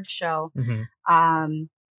awards show,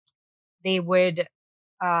 they would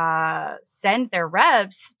send their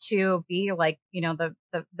reps to be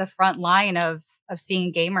the front line of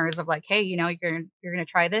seeing gamers of hey, you're gonna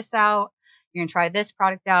try this out, you're gonna try this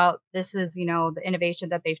product out. This is the innovation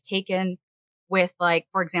that they've taken with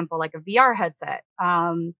for example, a VR headset.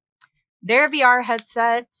 Their VR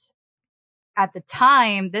headset at the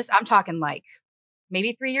time, I'm talking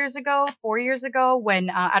maybe 3 years ago, 4 years ago,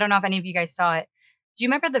 when I don't know if any of you guys saw it. Do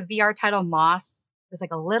you remember the VR title Moss? It was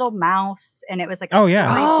a little mouse, and it was a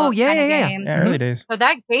storybook kind of game. Yeah, early days. So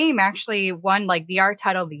that game actually won VR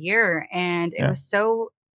title of the year, and it was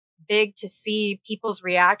so big to see people's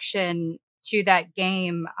reaction to that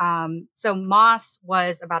game. So Moss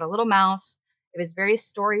was about a little mouse. It was very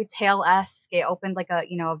story tale-esque. It opened a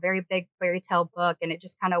very big fairy tale book, and it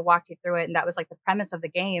just kind of walked you through it. And that was the premise of the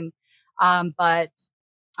game. But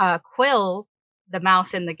Quill, the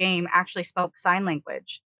mouse in the game, actually spoke sign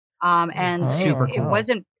language. And super cool. It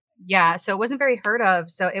wasn't very heard of.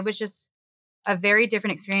 So it was just a very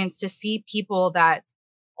different experience to see people that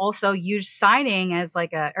also use signing as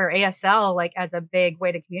or ASL as a big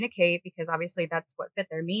way to communicate, because obviously that's what Fit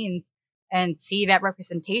There means. And see that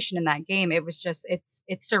representation in that game. It was just, it's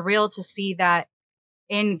surreal to see that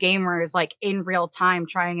in gamers, in real time,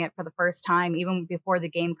 trying it for the first time, even before the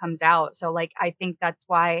game comes out. So I think that's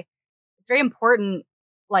why it's very important,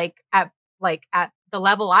 at the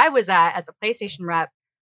level I was at as a PlayStation rep,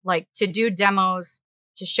 to do demos,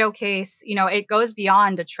 to showcase, it goes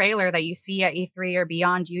beyond a trailer that you see at E3 or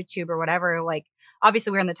beyond YouTube or whatever.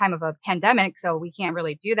 Obviously we're in the time of a pandemic, so we can't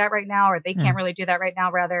really do that right now, or they can't really do that right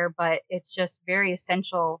now, rather, but it's just very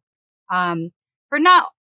essential for not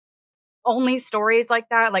only stories like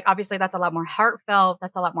that. Obviously that's a lot more heartfelt,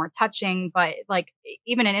 that's a lot more touching, but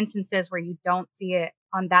even in instances where you don't see it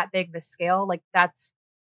on that big of a scale, that's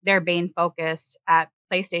their main focus at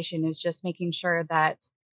PlayStation, is just making sure that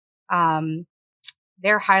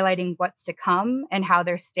they're highlighting what's to come and how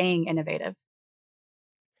they're staying innovative.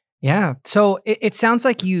 Yeah. So it sounds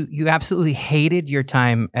like you absolutely hated your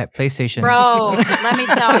time at PlayStation. Bro, let me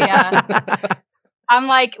tell you. I'm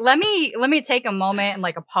let me take a moment and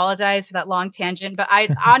apologize for that long tangent. But I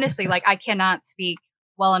honestly, I cannot speak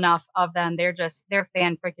well enough of them. They're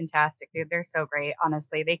fan freaking tastic, dude. They're so great.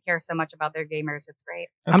 Honestly, they care so much about their gamers. It's great.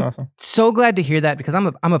 That's awesome. So glad to hear that, because I'm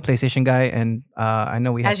a PlayStation guy, and I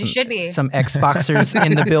know we have some Xboxers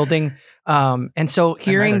in the building. And so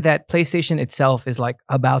hearing that PlayStation itself is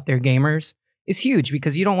about their gamers is huge,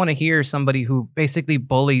 because you don't want to hear somebody who basically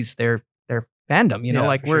bullies their fandom.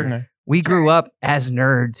 We grew up as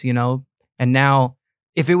nerds, and now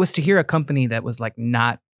if it was to hear a company that was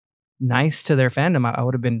not nice to their fandom, I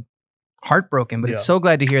would have been heartbroken. But it's so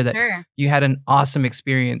glad to hear that you had an awesome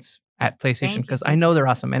experience at PlayStation, because I know they're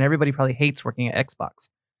awesome, and everybody probably hates working at Xbox.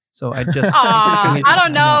 So I just I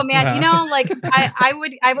don't know, man.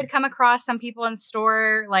 I would come across some people in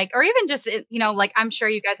store, or even just I'm sure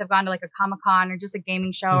you guys have gone to a Comic-Con or just a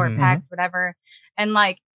gaming show or PAX, whatever. And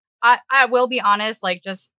I will be honest,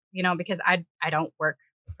 just because I don't work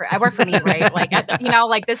for me, right? Like,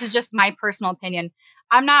 like this is just my personal opinion.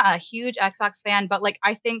 I'm not a huge Xbox fan, but like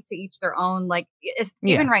I think to each their own. Like,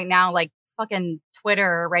 even right now, like fucking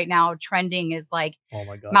Twitter right now trending is like Oh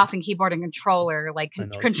my god. mouse and keyboard and controller, like I know,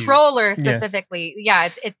 it's controller huge. specifically. Yeah,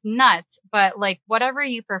 it's nuts. But like whatever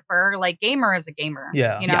you prefer, like gamer is a gamer.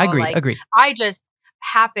 Yeah. You know, I agree. like Agreed. I just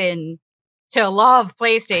happen to love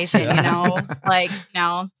PlayStation,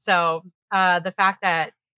 so the fact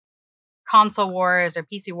that console wars or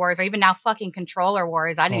PC wars or even now fucking controller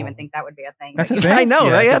wars, I didn't even think that would be a thing. That's Like, a thing? I know,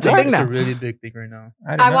 right? That's a thing It's now. a really big thing right now.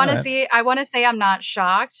 didn't I know want to that. see. I want to say I'm not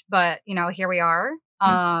shocked, but here we are.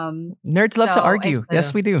 Nerds love to So, argue. it's-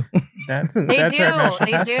 Yes, we do. That's They that's do. our national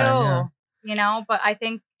They pastime, do. But I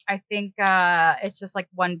think it's just like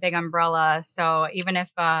one big umbrella. So even if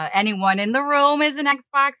anyone in the room is an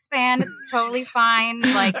Xbox fan, it's totally fine.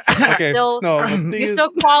 Like Okay. still, No, the thing you is,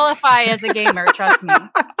 still qualify as a gamer. Trust me.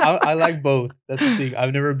 I like both. That's the thing.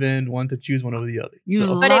 I've never been one to choose one over the other. You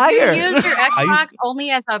So- But if Liar. you use your Xbox only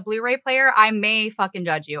as a Blu-ray player, I may fucking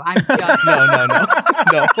judge you. I'm just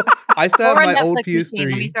no. I still have or a my old Netflix machine.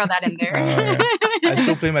 Let me PS3. throw that in there. I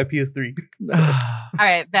still play my PS3. All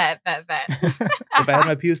right, bet. If I had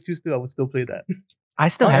my PS2 still, I would still play that. I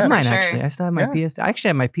still Oh, have yeah, mine, for sure. actually. I still have my Yeah. PS. I actually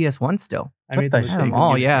have my PS1 still. I What made the the shit? I have mistake them of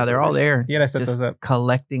all. giving Yeah, it they're all to there. You gotta set Just those up.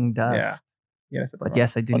 collecting dust. Yeah. You gotta set But them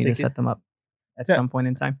yes, I do I'll need to take it. set them up at Yeah. some point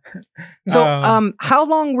in time. So, how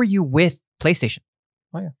long were you with PlayStation?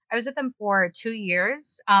 I was with them for 2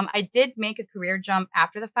 years. I did make a career jump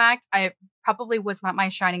after the fact. I probably was not my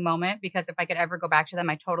shining moment because if I could ever go back to them,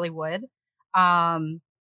 I totally would.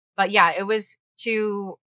 But yeah, it was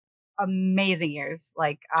 2 amazing years.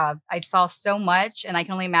 Like I saw so much, and I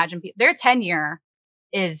can only imagine their tenure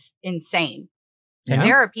is insane. Yeah.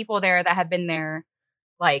 There are people there that have been there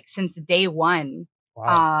like since day one.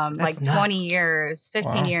 Wow. Like That's 20 nuts. years,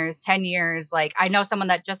 15 Wow. years, 10 years. Like I know someone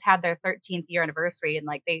that just had their 13th year anniversary and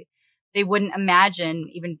like they wouldn't imagine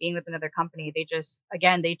even being with another company. They just,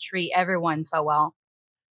 again, they treat everyone so well.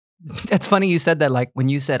 That's funny you said that. Like when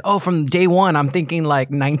you said, "Oh, from day one," I'm thinking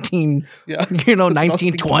like 19, Yeah.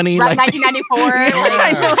 1920. Right, Like 1994.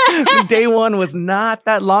 I know. Day one was not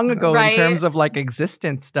that long ago Right. in terms of like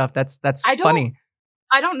existence stuff. That's I don't- funny.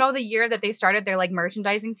 I don't know the year that they started their like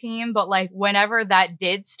merchandising team, but like whenever that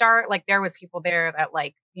did start, like there was people there that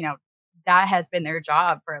like, that has been their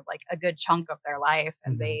job for like a good chunk of their life.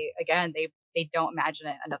 And they don't imagine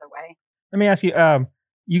it another way. Let me ask you.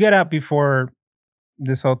 You got out before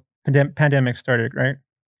this whole pandemic started, right?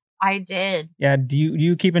 I did. Yeah. Do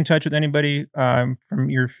you keep in touch with anybody from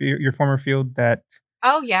your former field that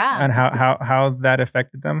Oh yeah. and how that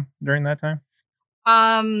affected them during that time?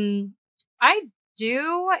 I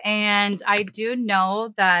do, and I do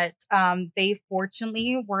know that they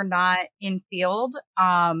fortunately were not in field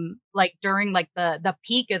like during like the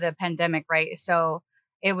peak of the pandemic, right? So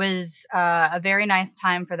it was a very nice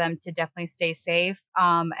time for them to definitely stay safe.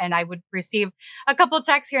 And I would receive a couple of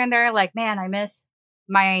texts here and there, like, "Man, I miss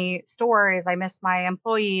my stores, I miss my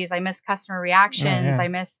employees, I miss customer reactions, yeah. I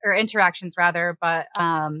miss or interactions rather." But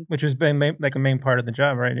Which has been like a main part of the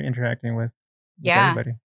job, right? Interacting with Yeah.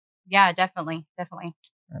 everybody. yeah, definitely. That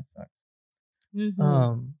sucks.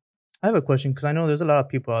 Mhm. I have a question because I know there's a lot of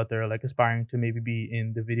people out there like aspiring to maybe be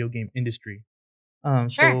in the video game industry. Sure.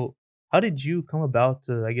 So how did you come about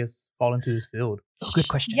to, I guess, fall into this field? Oh, good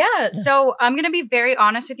question. Yeah, so I'm gonna be very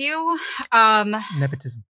honest with you,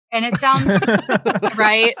 Nepotism. and it sounds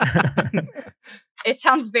right. It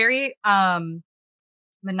sounds very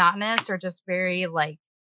monotonous or just very like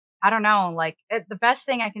I don't know. Like the best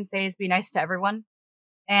thing I can say is be nice to everyone,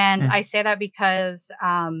 and I say that because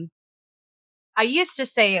I used to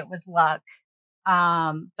say it was luck,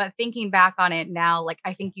 but thinking back on it now, like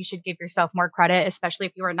I think you should give yourself more credit, especially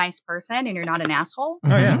if you're a nice person and you're not an asshole. Oh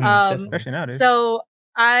yeah. Definitely. Especially nowadays. So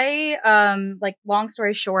I, like, long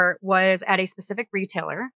story short, was at a specific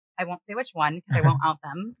retailer. I won't say which one because I won't out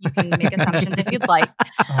them. You can make assumptions if you'd like.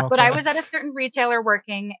 Oh, But okay. I was at a certain retailer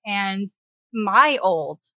working, and my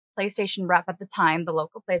old PlayStation rep at the time, the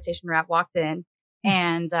local PlayStation rep, walked in,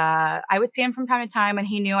 and I would see him from time to time, and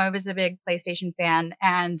he knew I was a big PlayStation fan.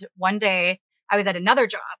 And one day, I was at another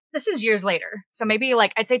job. This is years later, so maybe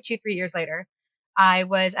like I'd say 2-3 years later. I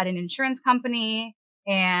was at an insurance company,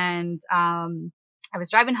 and I was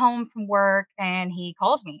driving home from work, and he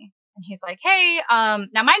calls me, and he's like, "Hey, now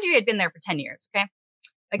mind you, he had been there for 10 years. Okay,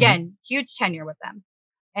 again, huge tenure with them."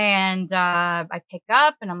 And I pick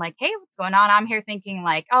up and I'm like, "Hey, what's going on?" I'm here thinking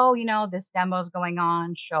like, "Oh, this demo's going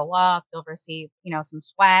on. Show up. You'll receive, some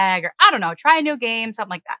swag, or I don't know, try a new game, something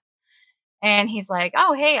like that." And he's like,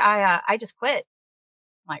 "Oh, hey, I just quit."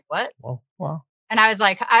 I'm like, "What?" Well, Wow. And I was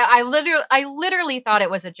like, I literally thought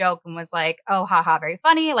it was a joke and was like, oh, haha, very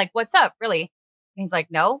funny. Like, what's up, really? And he's like,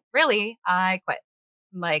 no, really, I quit.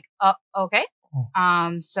 I'm like, oh, okay.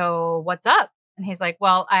 So what's up? And he's like,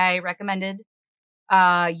 well, I recommended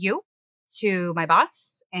you to my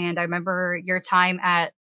boss, and I remember your time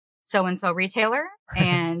at so and so retailer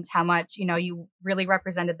and how much you really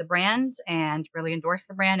represented the brand and really endorsed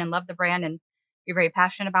the brand and loved the brand, and you're very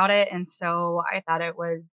passionate about it. And so I thought it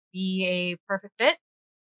would be a perfect fit.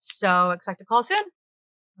 So expect a call soon.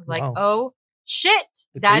 I was like, Wow. oh shit,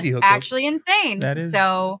 The that's crazy hookup. actually insane. That is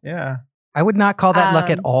So yeah. I would not call that luck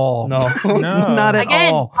at all. No. No. Not at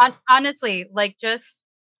again, all. honestly, like just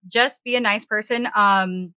be a nice person.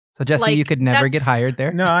 So Jesse, like, you could never get that's- hired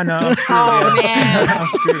there. No, I know. I'm screwed, Oh, yeah. man. I'm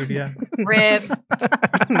screwed, yeah. Rib.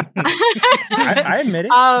 I admit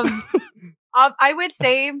it. I would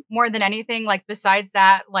say more than anything, like besides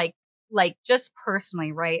that, like just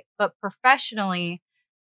personally, right? But professionally,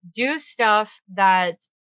 do stuff that,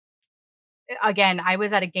 again, I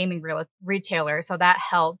was at a gaming retailer, so that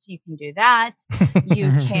helped. You can do that.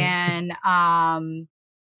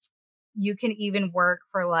 You can even work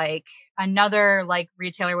for like another like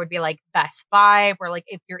retailer would be like Best Buy, where like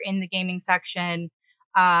if you're in the gaming section,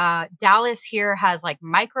 Dallas here has like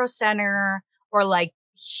Micro Center or like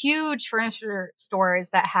huge furniture stores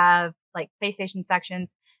that have like PlayStation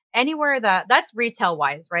sections. Anywhere that's retail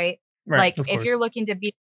wise, right? Right, like of if course. you're looking to be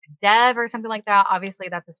a dev or something like that, obviously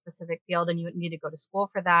that's a specific field and you would need to go to school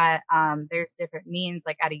for that. There's different means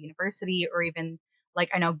like at a university, or even like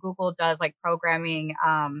I know Google does like programming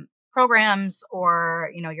programs, or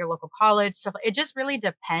your local college stuff. It just really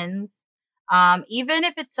depends. Even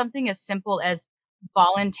if it's something as simple as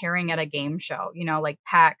volunteering at a game show, like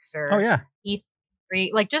PAX or Oh yeah. E3,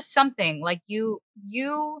 like just something like you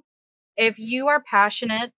if you are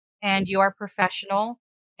passionate and you are professional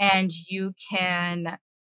and you can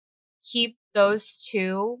keep those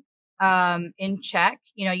two in check,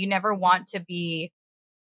 you never want to be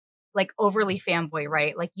like overly fanboy,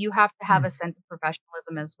 right? Like you have to have a sense of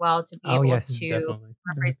professionalism as well to be Oh, able yes, to Definitely.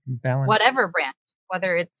 represent Balance. whatever brand,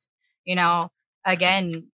 whether it's,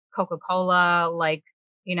 again, Coca-Cola, like,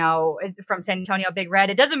 from San Antonio, Big Red,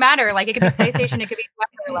 it doesn't matter. Like it could be PlayStation, it could be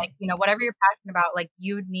whatever, like, whatever you're passionate about, like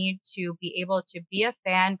you need to be able to be a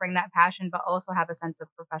fan, bring that passion, but also have a sense of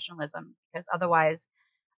professionalism, because otherwise,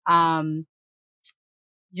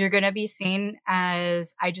 you're going to be seen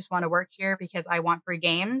as, I just want to work here because I want free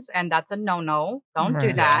games. And that's a no. Don't do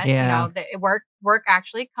Right. that. Yeah. Work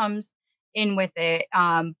actually comes in with it.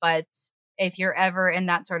 But if you're ever in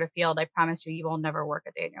that sort of field, I promise you will never work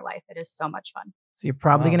a day in your life. It is so much fun. So you're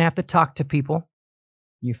probably Wow. going to have to talk to people,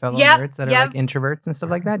 you fellow Yep, nerds that are yep. like introverts and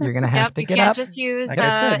stuff like that. You're going to have to You get can't up. just use Like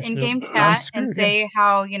I said, in-game I'm chat screwed, and say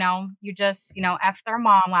how, you just, F their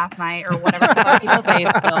mom last night or whatever the fuck people say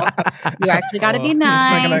still. You actually got to be It's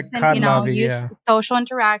like nice a COD and, lobby, use yeah. social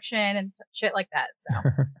interaction and shit like that. So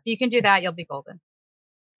if you can do that, you'll be golden.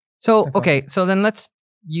 So, That's okay. So then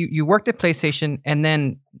you worked at PlayStation, and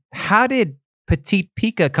then how did Petite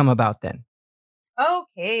Pika come about then?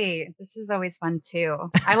 Okay. This is always fun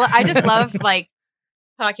too. I just love like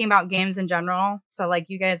talking about games in general. So like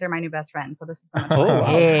you guys are my new best friends. So this is so much fun. Oh,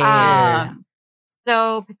 wow. Yeah.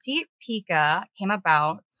 So Petite Pika came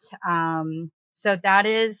about. So that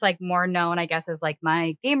is like more known, I guess, as like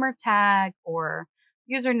my gamer tag or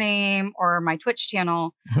username or my Twitch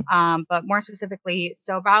channel. But more specifically,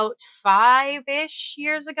 so about 5-ish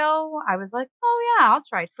years ago, I was like, oh yeah, I'll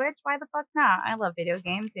try Twitch. Why the fuck not? I love video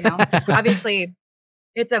games, Obviously,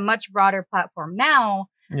 it's a much broader platform now.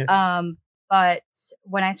 Yes. But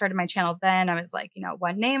when I started my channel then, I was like,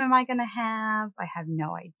 what name am I going to have? I have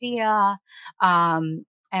no idea.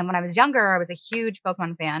 And when I was younger, I was a huge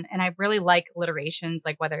Pokemon fan, and I really like alliterations,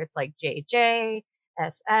 like whether it's like JJ,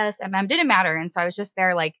 SS, MM, didn't matter. And so I was just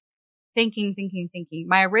there like thinking.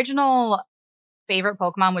 My original favorite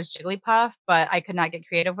Pokemon was Jigglypuff, but I could not get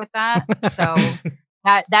creative with that. So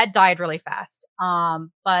that died really fast.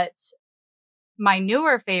 But my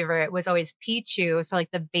newer favorite was always Pichu. So like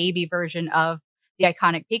the baby version of the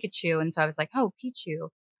iconic Pikachu. And so I was like, oh, Pichu.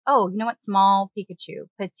 Oh, you know what? Small Pikachu,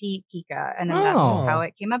 Petite Pika. And then that's just Oh. how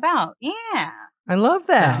it came about. Yeah. I love Nice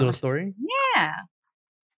that. little story. Yeah.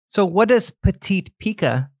 So what does Petite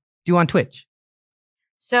Pika do on Twitch?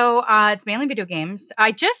 So it's mainly video games.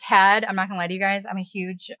 I'm not gonna lie to you guys, I'm a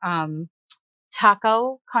huge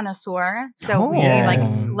taco connoisseur. So we Oh. like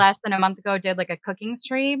less than a month ago did like a cooking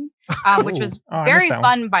stream, which was Oh, I very missed that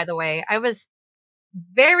fun, by the way. I was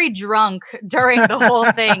very drunk during the whole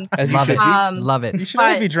thing. As you Love should it. be. Love it. You should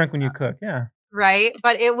always but- be drunk when you cook. Yeah. Right.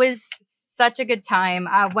 But it was such a good time.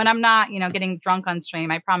 When I'm not, getting drunk on stream,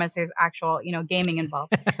 I promise there's actual, gaming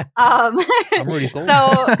involved. I'm already sold.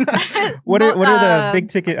 So, what are the big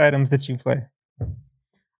ticket items that you play?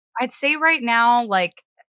 I'd say right now, like,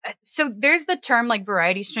 so there's the term like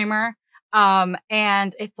variety streamer.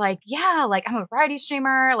 And it's like, yeah, like I'm a variety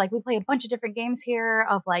streamer. Like we play a bunch of different games here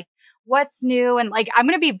of like what's new. And like, I'm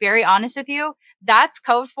going to be very honest with you. That's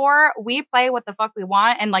code for we play what the fuck we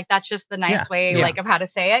want. And like, that's just the nice way, like of how to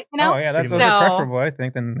say it, Oh yeah. Those are preferable, I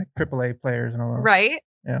think, than like AAA players and all that. Right.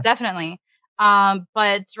 Yeah. Definitely.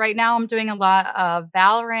 But right now I'm doing a lot of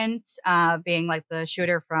Valorant, being like the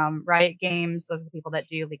shooter from Riot Games. Those are the people that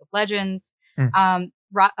do League of Legends.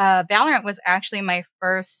 Valorant was actually my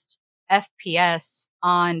first FPS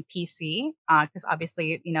on PC, because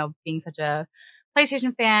obviously, being such a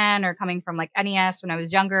PlayStation fan or coming from like NES when I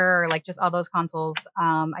was younger, or like just all those consoles,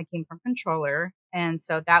 I came from controller. And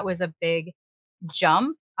so that was a big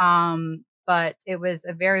jump. But it was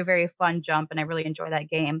a very, very fun jump and I really enjoy that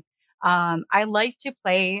game. I like to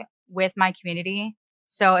play with my community.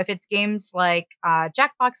 So if it's games like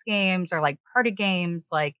Jackbox games or like party games,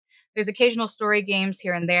 like there's occasional story games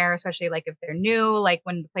here and there, especially like if they're new. Like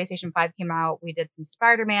when the PlayStation 5 came out, we did some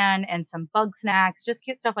Spider-Man and some Bug Snacks, just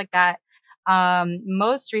cute stuff like that.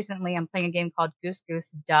 Most recently, I'm playing a game called Goose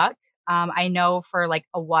Goose Duck. I know for like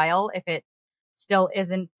a while, if it still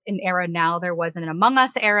isn't an era now, there was an Among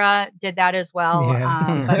Us era, did that as well.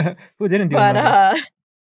 Yeah. Who didn't do Among Us?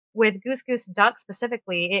 With Goose Goose Duck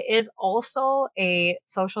specifically, it is also a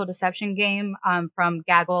social deception game from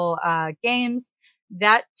Gaggle Games.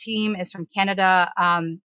 That team is from Canada.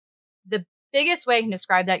 The biggest way I can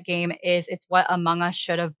describe that game is it's what Among Us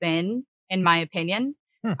should have been, in my opinion.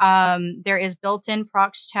 There is built-in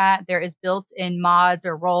prox chat. There is built-in mods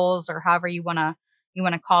or roles or however you wanna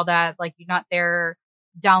call that. Like you're not there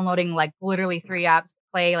downloading like literally 3 apps to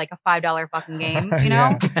play like a $5 fucking game, you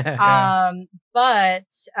know? But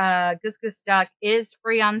Goose Goose Duck is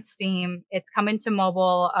free on Steam. It's coming to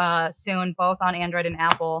mobile soon, both on Android and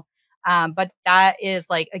Apple. But that is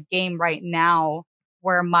like a game right now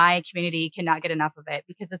where my community cannot get enough of it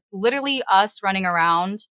because it's literally us running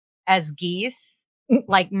around as geese,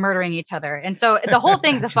 like murdering each other. And so the whole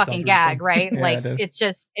thing's a fucking gag, right? Yeah, like it's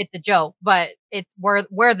a joke, but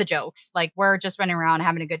we're the jokes. Like we're just running around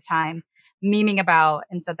having a good time, memeing about.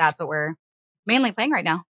 And so that's what we're mainly playing right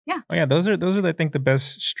now. Yeah. Oh yeah, those are I think the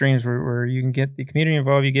best streams where you can get the community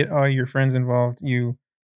involved, you get all your friends involved, you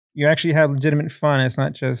actually have legitimate fun. It's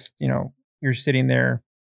not just, you're sitting there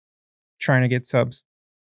trying to get subs.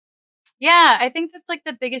 Yeah, I think that's like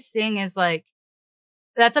the biggest thing is like,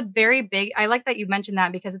 that's a very big, I like that you mentioned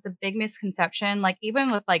that because it's a big misconception. Like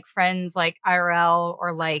even with like friends, like IRL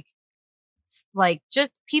or like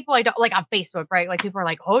just people I don't like on Facebook, right? Like people are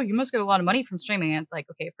like, oh, you must get a lot of money from streaming. And it's like,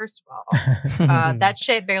 okay, first of all, that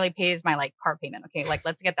shit barely pays my like car payment. Okay. Like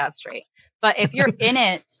let's get that straight. But if you're in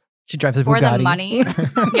it, she drives a for Bugatti. the money.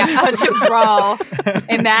 Yeah, bro.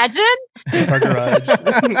 Imagine. Our garage.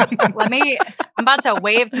 I'm about to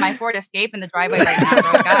wave to my Ford Escape in the driveway right now,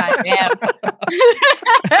 bro. God damn.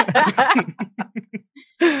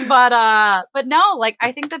 But no, like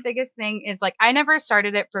I think the biggest thing is like I never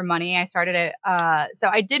started it for money. I started it so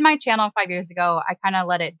I did my channel 5 years ago. I kind of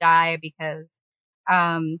let it die because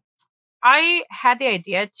I had the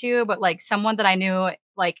idea to, but like someone that I knew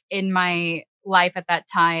like in my life at that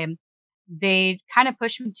time, they kind of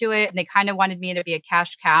pushed me to it and they kind of wanted me to be a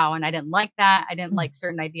cash cow. And I didn't like that. I didn't like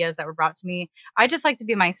certain ideas that were brought to me. I just like to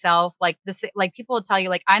be myself. Like this, like people will tell you,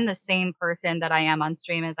 like, I'm the same person that I am on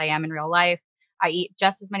stream as I am in real life. I eat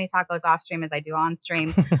just as many tacos off stream as I do on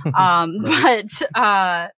stream.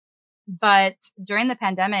 But during the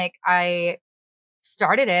pandemic, I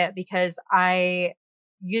started it because I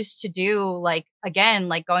used to do like, again,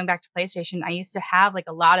 like going back to PlayStation, I used to have like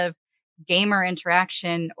a lot of gamer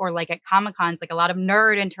interaction or like at Comic-Cons, like a lot of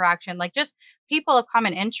nerd interaction, like just people of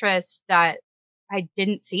common interest that I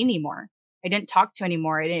didn't see anymore. I didn't talk to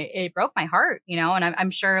anymore. It broke my heart, and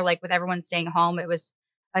I'm sure like with everyone staying home, it was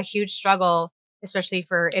a huge struggle, especially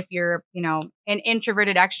for if you're, an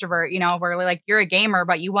introverted extrovert, where like you're a gamer,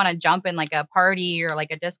 but you want to jump in like a party or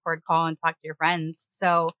like a Discord call and talk to your friends.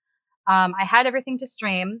 So I had everything to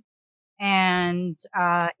stream. And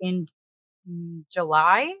in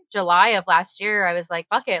July of last year, I was like,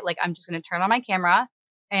 fuck it. Like, I'm just going to turn on my camera.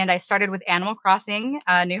 And I started with Animal Crossing,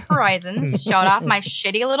 New Horizons, showed off my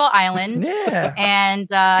shitty little island. Yeah. And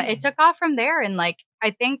it took off from there. And like, I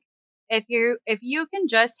think if you can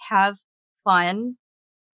just have fun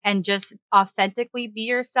and just authentically be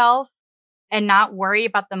yourself and not worry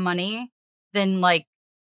about the money, then like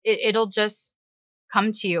it'll just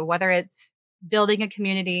come to you, whether it's building a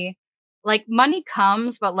community, like money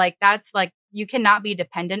comes, but like that's like you cannot be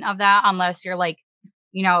dependent of that unless you're like,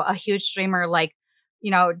 you know, a huge streamer like,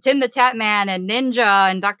 you know, Tim the Tatman and Ninja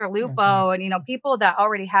and Dr. Lupo and, you know, people that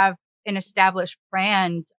already have an established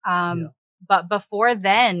brand. But before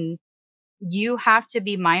then, you have to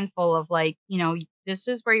be mindful of like, you know, this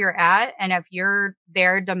is where you're at. And if you're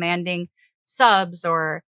there demanding subs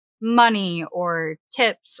or money or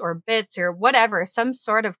tips or bits or whatever, some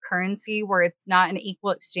sort of currency where it's not an equal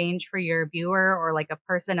exchange for your viewer or like a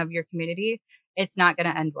person of your community, it's not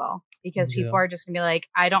going to end well because people are just going to be like,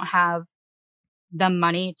 I don't have the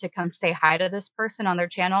money to come say hi to this person on their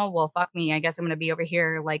channel. Well, fuck me. I guess I'm going to be over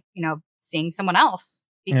here, like, you know, seeing someone else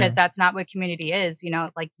because that's not what community is. You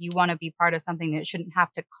know, like you want to be part of something that shouldn't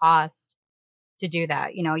have to cost to do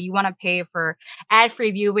that. You know, you want to pay for ad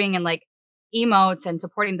free viewing and like emotes and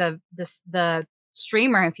supporting the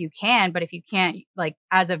streamer if you can, but if you can't, like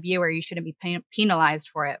as a viewer, you shouldn't be penalized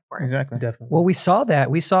for it. Of course. Exactly. Definitely. Well, we saw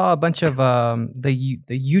that. We saw a bunch of the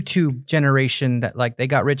YouTube generation that like they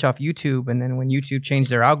got rich off YouTube, and then when YouTube changed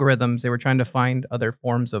their algorithms, they were trying to find other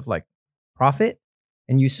forms of like profit.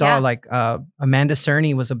 And you saw like Amanda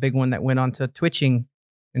Cerny was a big one that went on to Twitching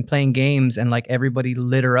and playing games, and like everybody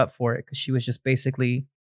lit her up for it because she was just basically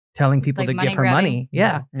telling people Like to give her money money.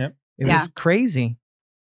 Yeah. Yep. It was crazy.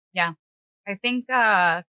 Yeah. I think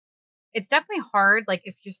it's definitely hard, like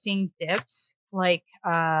if you're seeing dips, like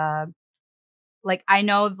I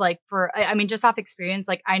know like I mean just off experience,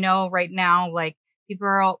 like I know right now like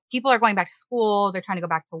people are going back to school, they're trying to go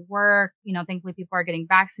back to work, you know, thankfully people are getting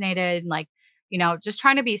vaccinated and like, you know, just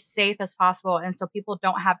trying to be safe as possible. And so people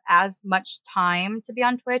don't have as much time to be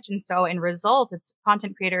on Twitch. And so in result, it's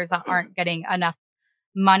content creators that aren't getting enough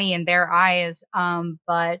money in their eyes.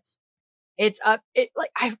 But it's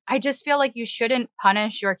like I just feel like you shouldn't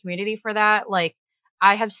punish your community for that. Like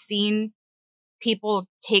I have seen people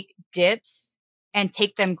take dips and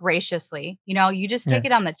take them graciously. You know, you just take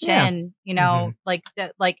it on the chin, you know, like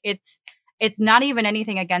that, like it's not even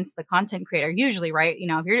anything against the content creator usually, right? You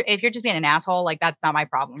know, if you're just being an asshole, like that's not my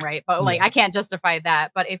problem, right? But like I can't justify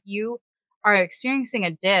that. But if you are experiencing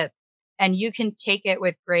a dip and you can take it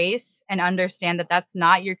with grace and understand that that's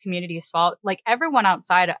not your community's fault. Like everyone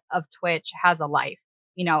outside of Twitch has a life,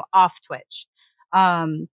 you know, off Twitch.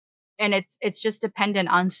 And it's just dependent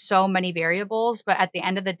on so many variables. But at the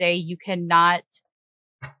end of the day, you cannot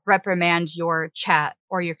reprimand your chat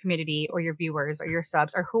or your community or your viewers or your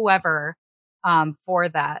subs or whoever for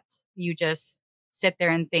that. You just sit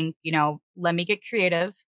there and think, you know, let me get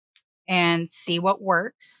creative and see what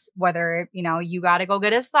works, whether, you know, you got to go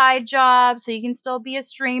get a side job so you can still be a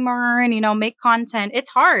streamer and, you know, make content. It's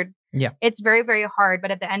hard. Yeah. It's very, very hard.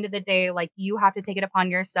 But at the end of the day, like you have to take it upon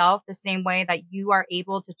yourself the same way that you are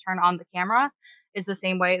able to turn on the camera is the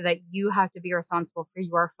same way that you have to be responsible for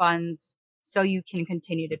your funds so you can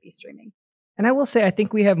continue to be streaming. And I will say, I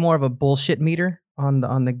think we have more of a bullshit meter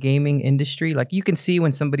on the gaming industry. Like you can see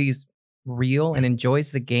when somebody's real and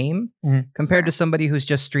enjoys the game compared to somebody who's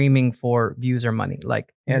just streaming for views or money.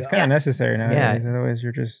 Like it's kind of necessary nowadays. Otherwise,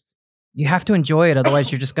 you have to enjoy it.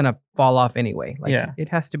 Otherwise, you're just gonna fall off anyway. Like it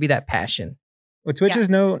has to be that passion. Well, Twitch is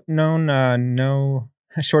no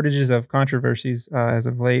shortages of controversies as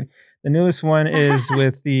of late. The newest one is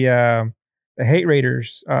with the hate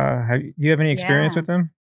raiders. Do you have any experience with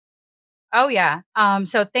them? Oh yeah.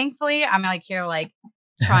 So thankfully, I'm like here like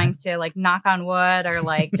trying to like knock on wood or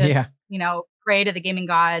like just you know pray to the gaming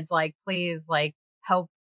gods like please like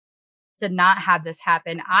help to not have this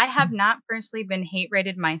happen. I have not personally been hate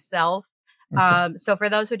raided myself. So for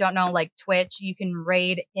those who don't know, like Twitch, you can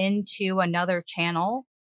raid into another channel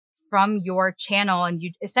from your channel and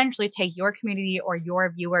you essentially take your community or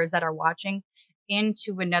your viewers that are watching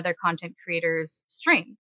into another content creator's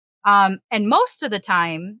stream. And most of the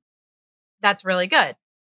time that's really good.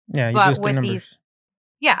 Yeah, you but boost with the numbers. these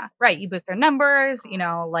yeah, right. You boost their numbers, you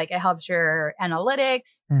know, like it helps your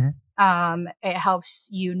analytics. It helps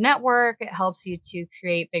you network. It helps you to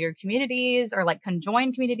create bigger communities or like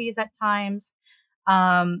conjoin communities at times.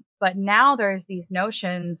 But now there's these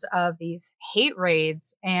notions of these hate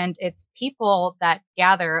raids and it's people that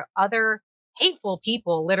gather other hateful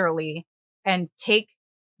people literally and take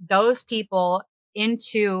those people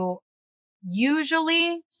into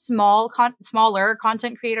usually smaller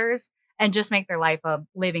content creators and just make their life a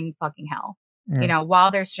living fucking hell, you know,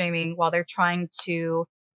 while they're streaming, while they're trying to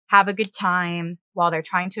have a good time, while they're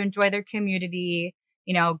trying to enjoy their community,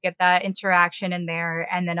 you know, get that interaction in there.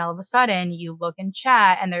 And then all of a sudden you look in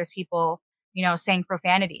chat and there's people, you know, saying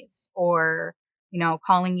profanities or, you know,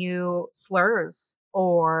 calling you slurs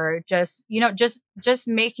or just, you know, just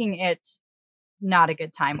making it not a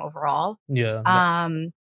good time overall. Yeah.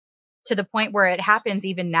 to the point where it happens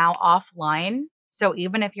even now offline. So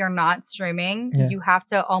even if you're not streaming, Yeah. you have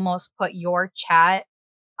to almost put your chat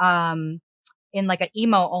in like an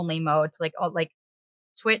emo only mode. So like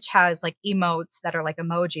Twitch has like emotes that are like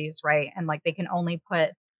emojis, right? And like they can only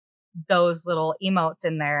put those little emotes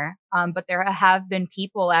in there. But there have been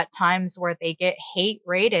people at times where they get hate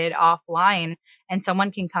raided offline, and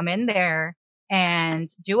someone can come in there and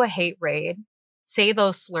do a hate raid, say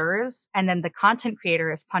those slurs, and then the content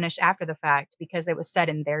creator is punished after the fact because it was said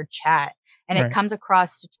in their chat. And Right. it comes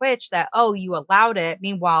across to Twitch that, oh, you allowed it.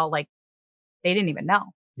 Meanwhile, like they didn't even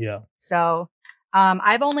know. Yeah. So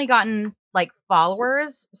I've only gotten like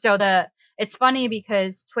followers. So it's funny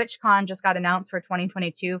because TwitchCon just got announced for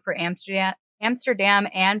 2022 for Amsterdam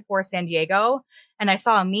and for San Diego. And I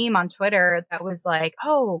saw a meme on Twitter that was like,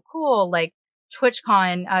 oh, cool. Like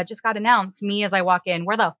TwitchCon just got announced. Me as I walk in,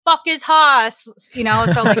 where the fuck is Haas? You know,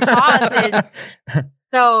 so like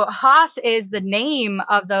Haas is the name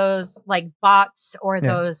of those like bots or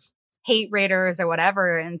those hate raiders or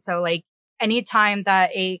whatever. And so like, anytime that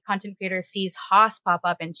a content creator sees Haas pop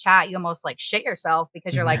up in chat, you almost like shit yourself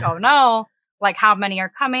because you're like, oh no, like how many are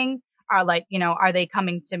coming? Are like, you know, are they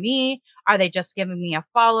coming to me? Are they just giving me a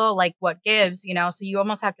follow? Like what gives, you know? So you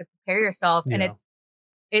almost have to prepare yourself. And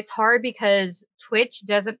it's hard because Twitch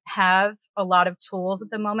doesn't have a lot of tools at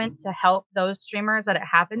the moment to help those streamers that it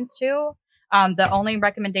happens to. The only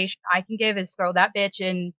recommendation I can give is throw that bitch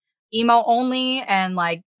in emo only and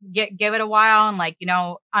like give it a while. And like, you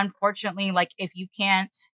know, unfortunately, like if you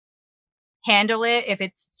can't handle it, if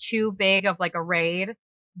it's too big of like a raid,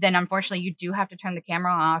 then unfortunately you do have to turn the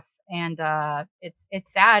camera off. And it's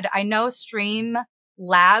sad. I know Stream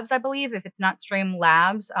Labs, I believe, if it's not Stream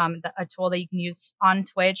Labs, a tool that you can use on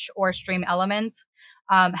Twitch, or Stream Elements,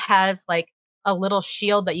 has like a little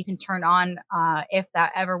shield that you can turn on if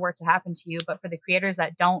that ever were to happen to you. But for the creators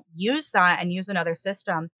that don't use that and use another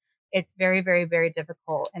system, it's very, very, very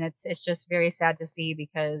difficult. And it's just very sad to see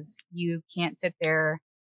because you can't sit there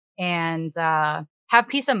and have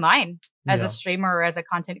peace of mind as a streamer or as a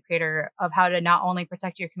content creator of how to not only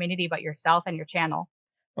protect your community, but yourself and your channel.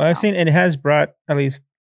 Well, I've seen it has brought at least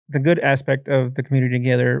the good aspect of the community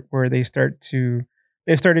together, where they've started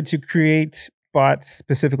to create bots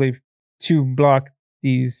specifically to block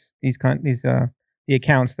the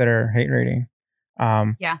accounts that are hate rating.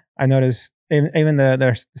 I noticed even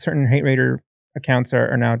the certain hate raider accounts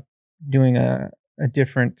are now doing a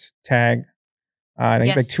different tag. I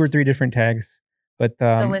think like 2 or 3 different tags, but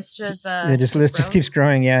the list just list just keeps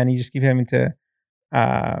growing. Yeah, and you just keep having to,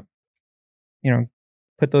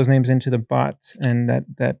 put those names into the bots, and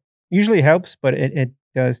that usually helps, but it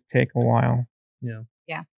does take a while.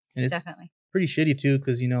 Yeah, and it's definitely pretty shitty too,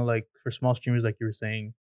 because like for small streamers, like you were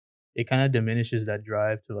saying, it kind of diminishes that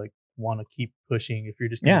drive to like want to keep pushing if you're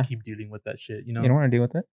just gonna keep dealing with that shit. You don't want to deal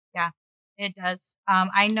with it. Yeah, it does.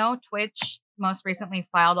 I know Twitch most recently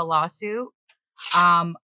filed a lawsuit.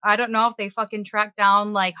 I don't know if they fucking tracked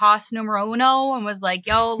down like Haas numero uno and was like,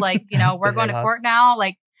 yo, like, you know, we're going to court now.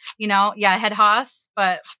 Like, you know, head Haas.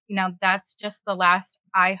 But, you know, that's just the last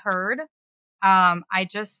I heard. I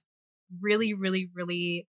just really, really,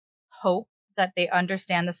 really hope that they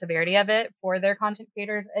understand the severity of it for their content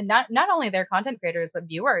creators, and not only their content creators, but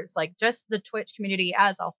viewers, like just the Twitch community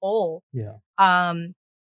as a whole. Yeah.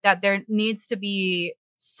 That there needs to be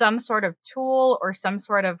some sort of tool or some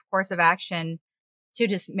sort of course of action to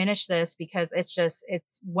diminish this, because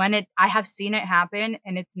I have seen it happen,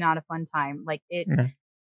 and it's not a fun time. Like it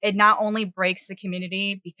not only breaks the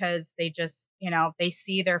community because they just, you know, they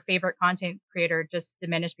see their favorite content creator just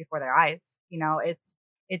diminish before their eyes. You know, it's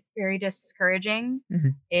very discouraging. Mm-hmm.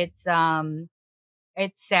 It's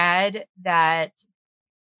sad that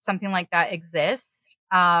something like that exists.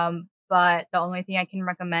 But the only thing I can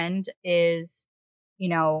recommend is, you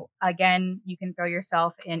know, again, you can throw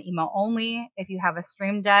yourself in emo only. If you have a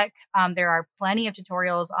stream deck, there are plenty of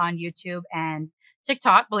tutorials on YouTube and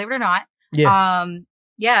TikTok, believe it or not.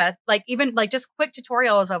 Yes. Like even like just quick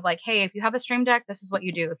tutorials of like, hey, if you have a stream deck, this is what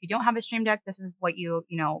you do. If you don't have a stream deck, this is what you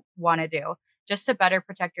want to do, just to better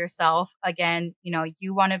protect yourself. Again, you know,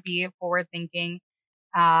 you want to be forward thinking,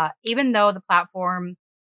 even though the platform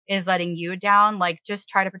is letting you down, like just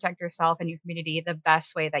try to protect yourself and your community the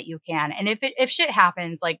best way that you can. And if shit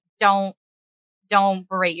happens, like don't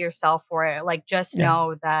berate yourself for it. Like just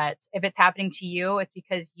know that if it's happening to you, it's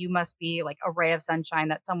because you must be like a ray of sunshine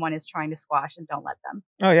that someone is trying to squash, and don't let them.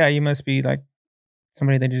 Oh yeah, you must be like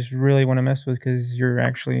somebody they just really want to mess with because you're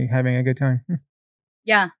actually having a good time.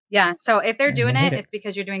 Yeah. So if they're doing it's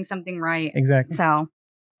because you're doing something right. Exactly. So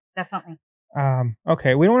definitely.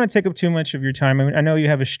 Okay, we don't want to take up too much of your time. I know you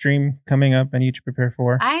have a stream coming up. I need to prepare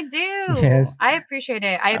for. I do. Yes. I appreciate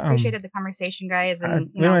it. I appreciated the conversation, guys, and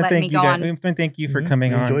we want to let me thank you go guys. on. We want to thank you for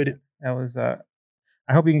coming We on. enjoyed it. That was.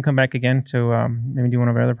 I hope you can come back again to maybe do one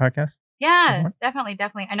of our other podcasts. Yeah, definitely.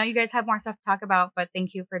 I know you guys have more stuff to talk about, but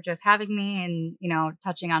thank you for just having me and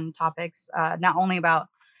touching on topics not only about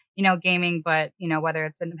gaming, but whether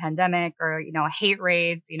it's been the pandemic or hate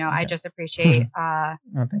raids. I just appreciate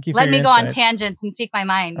Thank you. letting for me your go on insights. tangents and speak my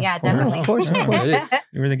mind. Of Yeah, course. definitely. Of course, of course.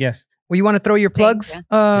 You were the guest. Well, you want to throw your plugs Yep,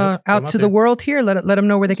 throw 'em out out to the there. world here? Let them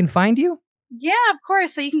know where they can find you. Yeah, of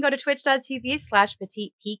course. So you can go to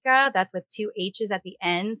twitch.tv/Petite Pika. That's with 2 H's at the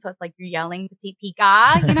end. So it's like you're yelling Petite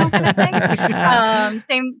Pika, kind of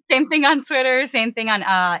thing. Same thing on Twitter. Same thing on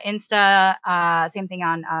Insta. Same thing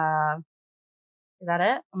on is that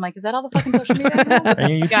it? I'm like, is that all the fucking social media? I have? Are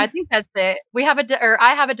you Yeah, I YouTube? think that's it. We have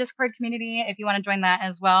I have a Discord community if you want to join that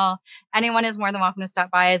as well. Anyone is more than welcome to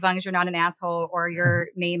stop by as long as you're not an asshole or your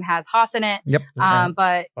name has Haas in it. Yep.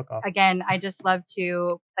 But Fuck off. again, I just love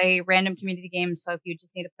to play random community games. So if you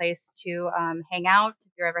just need a place to hang out,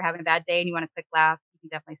 if you're ever having a bad day and you want a quick laugh, you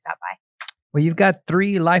can definitely stop by. Well, you've got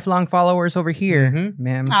 3 lifelong followers over here, Mhm.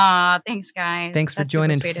 ma'am. Thanks, guys. Thanks for That's super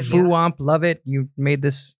joining sweet of you. FooWomp. Love it. You made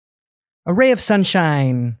this a ray of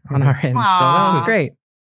sunshine on our end. So that was Aw. great.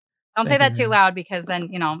 Don't say Thank that you, too loud because then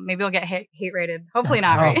maybe we'll get hate rated. Hopefully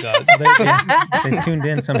not, Oh, right? God. They tuned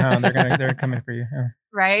in somehow. And they're coming for you. Yeah.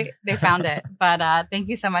 Right? They found it. But thank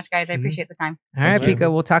you so much, guys. I appreciate the time. All right, Thank you.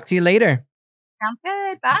 Pika. We'll talk to you later. Sounds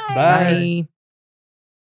good. Bye. Bye.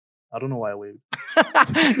 I don't know why I waved.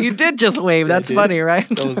 You did just wave. Yeah, I That's did. funny, right?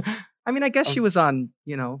 That was- I mean, I guess she was on,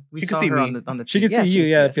 we She could saw see her me. on the She could see you, could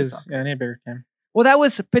yeah, us. That's because all. I need a bigger cam. Well, that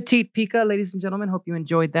was Petite Pika, ladies and gentlemen. Hope you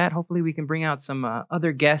enjoyed that. Hopefully, we can bring out some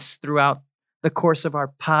other guests throughout the course of our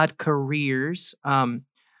pod careers. All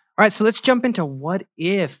right, so let's jump into what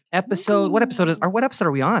if episode. What episode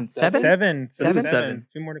are we on? Seven? Seven.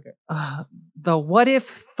 2 more to go. The what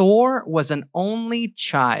if Thor was an only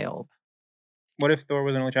child? What if Thor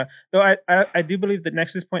was an only child? Though I do believe the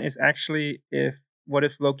nexus point is actually what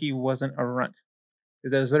if Loki wasn't a runt?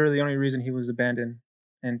 Because that was literally the only reason he was abandoned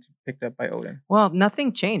and picked up by Odin. Well,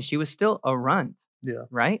 nothing changed. He was still a runt, Yeah.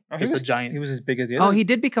 right? Oh, Just a giant. He was as big as the other. Oh, he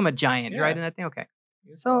did become a giant, Yeah. right? In that thing?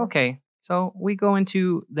 Okay. So we go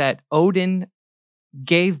into that Odin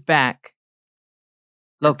gave back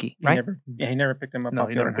Loki, He right? he never picked him up. No, off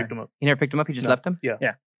he never Jotunheim. picked him up. He never picked him up. He just No. left him. Yeah.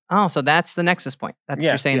 Yeah. Oh, so that's the nexus point. That's what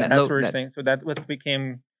you're saying. Yeah, that that's what you're saying. So that what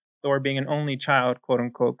became Thor being an only child, quote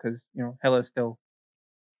unquote, because Hela's still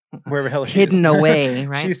wherever Hela she hidden is. away,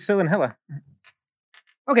 right? She's still in Hela.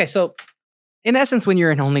 Okay, so in essence, when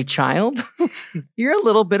you're an only child, you're a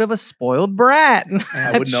little bit of a spoiled brat.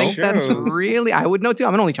 I would know. think that's Shows. really. I would know too.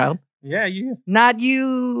 I'm an only child. Yeah, you. Not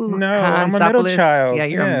you. No, I'm a middle Consopolis. child, Yeah,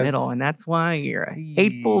 you're a yes. middle, and that's why you're a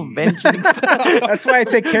hateful vengeance. That's why I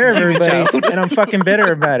take care of everybody, and I'm fucking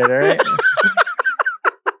bitter about it. All right.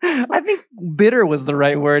 I think bitter was the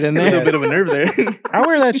right word in A little there. bit of a nerve there. I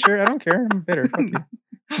wear that shirt. I don't care. I'm bitter. Fuck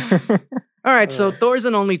you. All right, so Thor's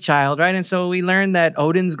an only child, right? And so we learned that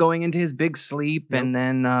Odin's going into his big sleep, Yep. and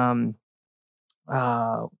then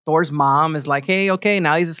Thor's mom is like, "Hey, okay,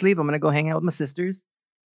 now he's asleep. I'm gonna go hang out with my sisters.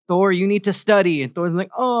 Thor, you need to study." And Thor's like,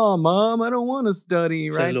 "Oh, mom, I don't want to study." She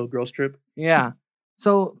had Right? a little girl strip. Yeah.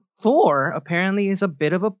 So Thor apparently is a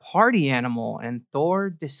bit of a party animal, and Thor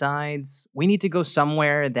decides we need to go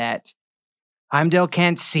somewhere that Heimdall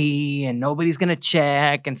can't see and nobody's gonna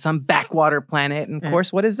check, and some backwater planet. And of Mm.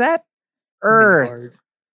 course, what is that? Earth.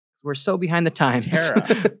 We're so behind the times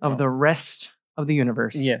Terra. of the rest of the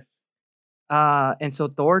universe. Yes. And so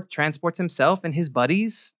Thor transports himself and his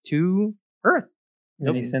buddies to Earth.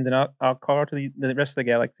 And he sends an out call to the rest of the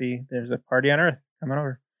galaxy. There's a party on Earth coming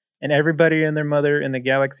over, and everybody and their mother in the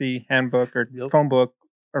galaxy handbook or Yep. phone book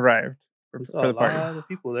arrived We for saw the a party. lot of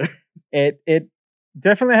people there. It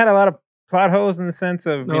definitely had a lot of plot holes in the sense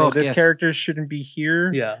of this yes. character shouldn't be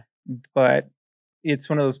here, Yeah. but it's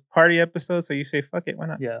one of those party episodes, so you say fuck it, why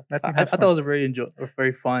not? Yeah. Let them I have thought fun. it was a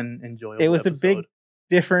very fun, enjoyable It was a big episode.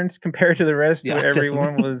 difference compared to the rest, Yeah, where everyone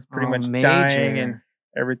definitely. was pretty Oh, much major. dying and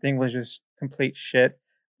everything was just complete shit.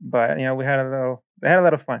 But we had a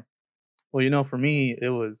lot of fun. Well, for me, it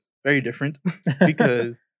was very different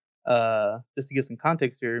because just to give some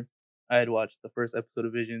context here, I had watched the first episode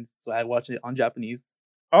of Visions, so I had watched it on Japanese.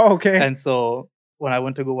 Oh, okay. And so when I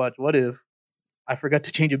went to go watch What If, I forgot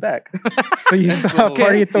to change it back. So you And saw so-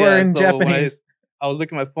 Party Thor yeah, in so when Japanese. I was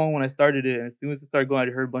looking at my phone when I started it, and as soon as it started going,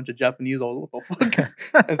 I heard a bunch of Japanese. I was like, what the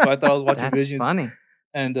fuck? And so I thought I was watching That's Visions. funny.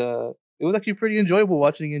 And it was actually pretty enjoyable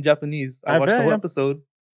watching it in Japanese. I I watched bet, the whole yeah. episode,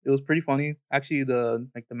 It was pretty funny. Actually, the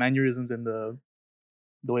mannerisms and the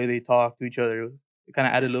way they talk to each other, it kind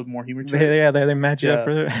of added a little more humor to it. They match up.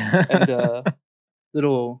 And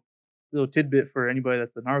little tidbit for anybody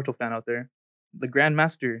that's a Naruto fan out there: the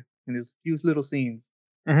Grandmaster in his few little scenes,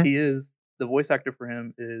 he is the voice actor for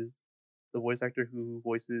him is the voice actor who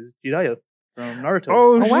voices Jiraiya from Naruto.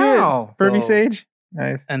 Oh, shit. Wow. Furby Sage.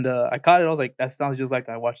 Nice. And I caught it. I was like, that sounds just like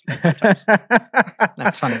I watched it like 5 times.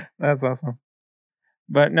 That's funny. That's awesome.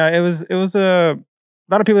 But no, it was a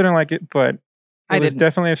lot of people didn't like it, but I was didn't.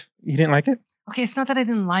 definitely you didn't like it. Okay, it's not that I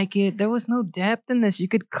didn't like it. There was no depth in this. You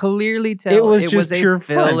could clearly tell It was just a pure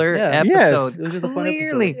fun. filler Yeah. episode. It was just a fun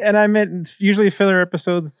Clearly. episode. And I meant usually filler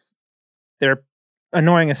episodes, they're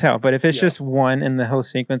annoying as hell. But if it's just one in the whole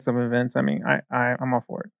sequence of events, I mean, I'm all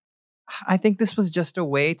for it. I think this was just a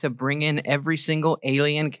way to bring in every single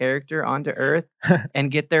alien character onto Earth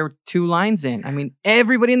and get their 2 lines in. I mean,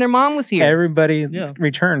 everybody and their mom was here. Everybody Yeah.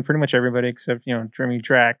 returned, pretty much everybody except Jeremy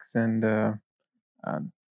Drax and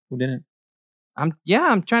who didn't. I'm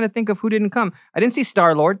trying to think of who didn't come. I didn't see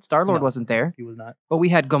Star-Lord. Star-Lord No. wasn't there. He was not. But we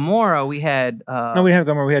had Gamora. We had No, we didn't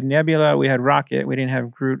have Gamora. We had Nebula. We had Rocket. We didn't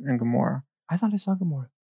have Groot and Gamora. I thought I saw Gamora.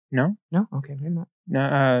 No, No? Okay, maybe not.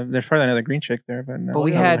 no. There's probably another green chick there, but no. But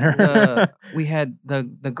we it's not had her.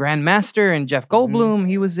 the Grandmaster and Jeff Goldblum.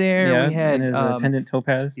 He was there. yeah, We had and his attendant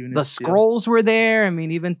Topaz. Even the his- scrolls were there. I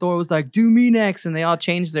mean, even Thor was like, "Do me next," and they all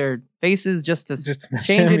changed their faces just to Just to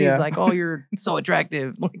change him, it. yeah. He's like, "Oh, you're so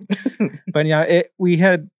attractive." But yeah, it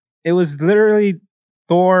was literally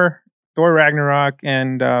Thor Ragnarok,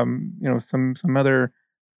 and some other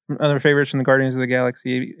favorites from the Guardians of the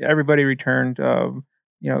Galaxy. Everybody returned.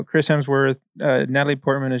 Chris Hemsworth, Natalie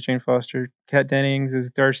Portman as Jane Foster, Kat Dennings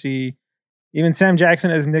as Darcy, even Sam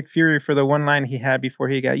Jackson as Nick Fury for the one line he had before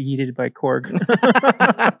he got yeeted by Korg.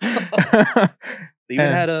 They even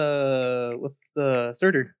had what's the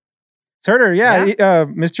Surtur? Surtur, yeah. Yeah.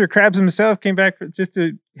 Mr. Krabs himself came back just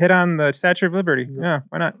to hit on the Statue of Liberty. Yeah,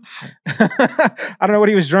 why not? I don't know what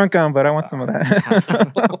he was drunk on, but I want some of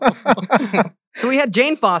that. So we had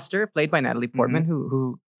Jane Foster, played by Natalie Portman,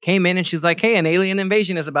 who came in and she's like, "Hey, an alien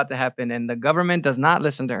invasion is about to happen, and the government does not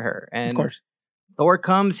listen to her." And Of course. Thor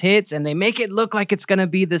comes, hits, and they make it look like it's gonna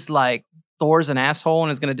be this like Thor's an asshole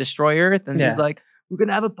and is gonna destroy Earth. And he's Yeah. like, "We're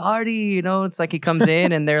gonna have a party," It's like he comes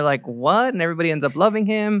in and they're like, "What?" And everybody ends up loving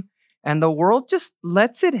him, and the world just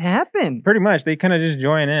lets it happen. Pretty much, they kind of just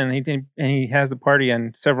join in. He has the party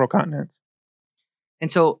on several continents.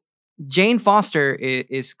 And so Jane Foster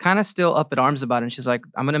is kind of still up in arms about it. And she's like,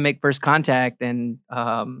 "I'm going to make first contact." And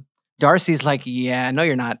Darcy's like, "Yeah, no,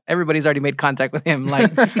 you're not. Everybody's already made contact with him.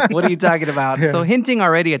 Like, what are you talking about?" Yeah. So hinting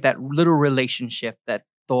already at that little relationship that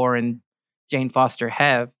Thor and Jane Foster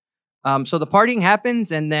have. So the partying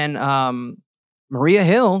happens. And then Maria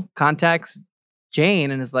Hill contacts Jane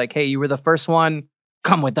and is like, "Hey, you were the first one.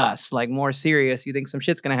 Come with us. Like, more serious. You think some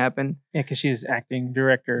shit's going to happen?" Yeah, because she's acting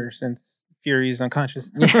director since Fury's unconscious.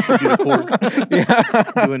 Due to Korg.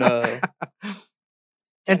 Yeah. Doing a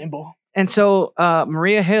cannonball. And so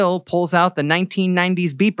Maria Hill pulls out the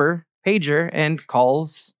 1990s beeper pager and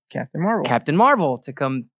calls Captain Marvel. Captain Marvel to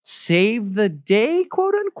come save the day,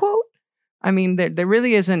 quote unquote. I mean, there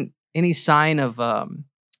really isn't any sign of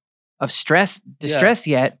distress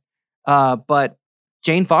yet. But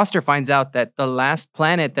Jane Foster finds out that the last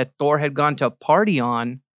planet that Thor had gone to party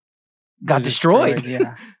on got Was destroyed.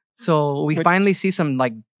 Yeah. So we Which- finally see some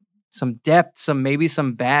depth, maybe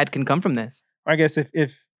some bad can come from this. I guess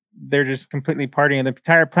if they're just completely partying, the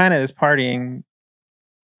entire planet is partying,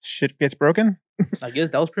 shit gets broken. I guess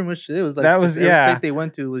that was pretty much it. It was like That was- every yeah. place they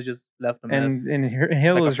went to was just left a mess. And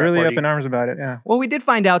Hill Like a was frat really party. up in arms about it. Yeah. Well, we did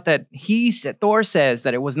find out that Thor says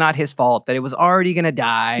that it was not his fault, that it was already gonna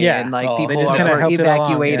die, Yeah. and like Oh, they people just kinda were helped it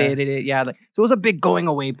along, evacuated. So it was a big going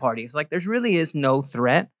away party. So like, there's really is no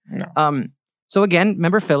threat. No. So again,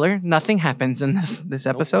 remember filler. Nothing happens in this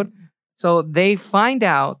episode. So they find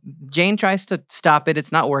out. Jane tries to stop it.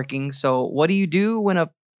 It's not working. So what do you do when a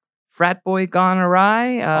frat boy gone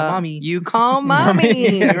awry? Call mommy. You call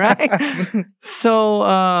mommy, Yeah. right?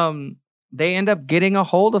 So they end up getting a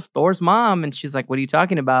hold of Thor's mom, and she's like, "What are you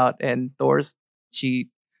talking about?" And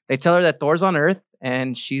they tell her that Thor's on Earth,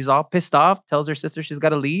 and she's all pissed off. Tells her sister she's got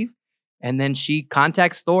to leave, and then she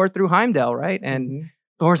contacts Thor through Heimdall, right? And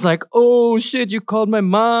Thor's like, "Oh shit, you called my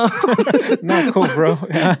mom." Not cool, bro.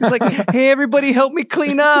 He's like, "Hey, everybody, help me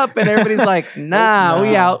clean up," and everybody's like, "Nah,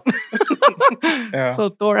 we Nah. out." Yeah. So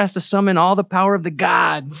Thor has to summon all the power of the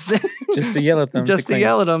gods. Just to yell at them. Just to clean.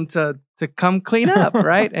 yell at him to come clean up,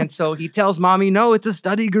 right? And so he tells mommy, "No, it's a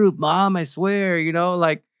study group, mom, I swear,"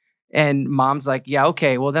 and mom's like, "Yeah,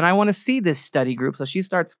 okay, well then I want to see this study group." So she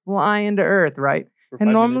starts flying to Earth, right? For And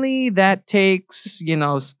 5 normally that takes,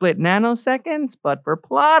 split nanoseconds, but for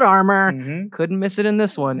plot armor, minutes. couldn't miss it in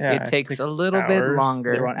this one. Yeah, it it takes takes a little bit hours.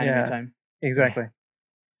 longer. They were on anime Yeah. time. Exactly.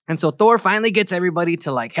 And so Thor finally gets everybody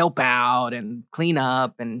to like help out and clean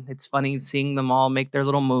up. And it's funny seeing them all make their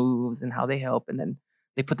little moves and how they help. And then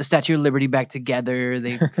they put the Statue of Liberty back together.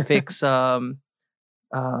 They fix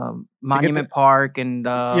Monument Park and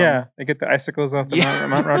They get the icicles off the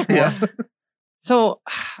Mount Rushmore. Yeah. So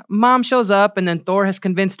Mom shows up and then Thor has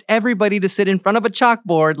convinced everybody to sit in front of a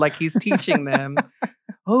chalkboard like he's teaching them.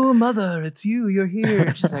 Oh, Mother, it's you. You're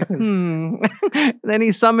here. She's like, Then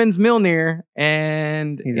he summons Mjolnir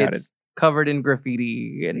and He's at it's covered in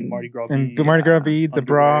graffiti and Mardi Gras And beads, Mardi Gras beads, a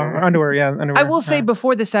bra, underwear. Underwear. I will say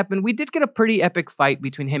before this happened, we did get a pretty epic fight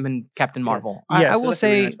between him and Captain Marvel. I Yes. will That's a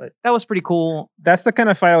really say nice fight. that was pretty cool. that's the kind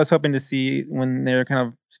of fight I was hoping to see when they're kind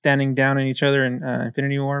of standing down on each other in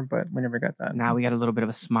Infinity War, but we never got that. Now we got a little bit of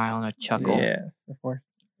a smile and a chuckle. Yes, of course.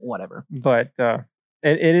 Whatever. But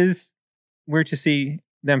it is weird to see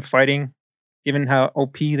them fighting, given how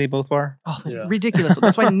OP they both are. Oh, they're Yeah. ridiculous.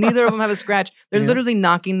 That's why neither of them have a scratch. They're Yeah. literally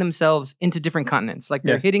knocking themselves into different continents. Like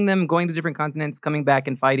they're Yes. hitting them, going to different continents, coming back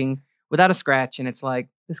and fighting without a scratch. And it's like,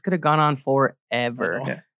 this could have gone on forever.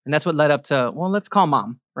 Yes. And that's what led up to, well, let's call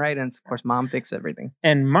Mom, right? And of course, Mom fixed everything.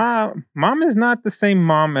 And mom is not the same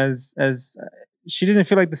mom as she doesn't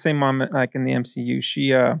feel like the same mom like in the MCU.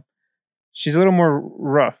 She's a little more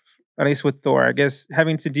rough, at least with Thor. I guess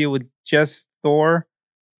having to deal with just Thor,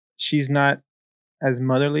 she's not as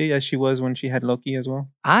motherly as she was when she had Loki as well.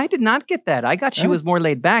 I did not get that. I got she Oh. was more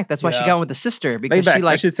laid back. That's why she Yeah. got with the sister because Laid back, she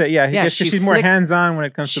like I should say, yeah. yeah, Because she she's more flicked- hands-on when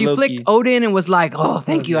it comes she to Loki. flicked Odin and was like, "Oh,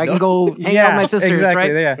 thank you. I can go hang out with my sisters."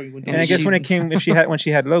 exactly, Right? Yeah. And And I guess when she's- when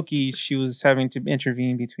she had Loki, she was having to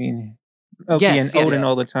intervene between Loki Yes, and yes. Odin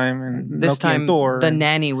all the time, and This Loki time, and Thor. the and-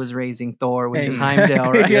 nanny was raising Thor, which is and-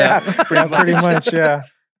 Heimdall, right? yeah, pretty much, yeah.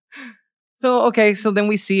 So, okay, so then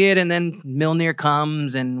we see it, and then Mjolnir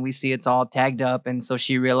comes, and we see it's all tagged up, and so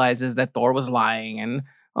she realizes that Thor was lying, and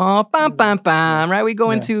oh, bam, bam, bam, right? We go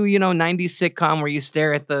Yeah. into, 90s sitcom where you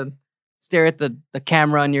stare at the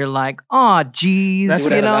camera, and you're like, oh, geez, That's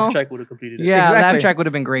Whatever you know? laugh track would have completed it. Yeah, laugh Exactly. track would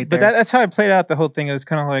have been great But there. that's how it played out. The whole thing, it was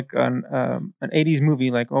kind of like an 80s movie,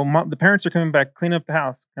 like, oh, the parents are coming back, clean up the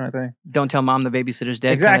house, kind of thing. Don't tell mom the babysitter's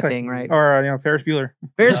dead Exactly. kind of thing, right? Or Ferris Bueller.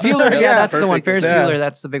 Ferris Bueller, yeah, Yeah, that's the one. perfect. Ferris Yeah. Bueller,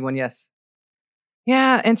 that's the big one, yes.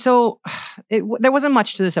 Yeah, and so there wasn't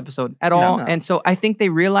much to this episode at all. No. And so I think they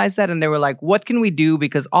realized that and they were like, what can we do?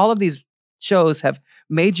 Because all of these shows have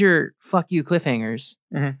major fuck you cliffhangers.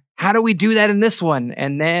 Mhm. How do we do that in this one?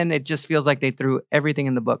 And then it just feels like they threw everything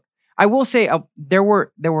in the book. I will say there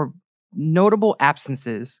were notable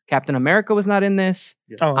absences. Captain America was not in this.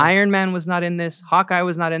 Oh, Iron Man was not in this. Hawkeye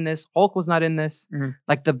was not in this. Hulk was not in this. Mhm.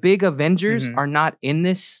 Like the big Avengers Mhm. are not in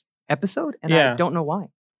this episode, and I Yeah. don't know why.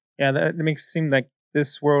 yeah, that makes it seem like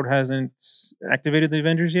this world hasn't activated the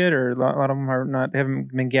Avengers yet, or a lot of them are not. They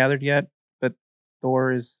haven't been gathered yet. But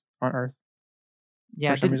Thor is on Earth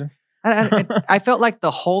Yeah, for some did- reason. I felt like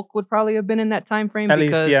the Hulk would probably have been in that time frame At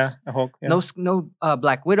because least, yeah, a Hulk. Yeah. no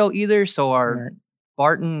Black Widow either. So are Right.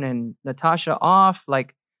 Barton and Natasha off?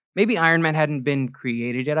 Like maybe Iron Man hadn't been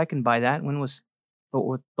created yet. I can buy that. When was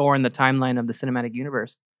Thor in the timeline of the cinematic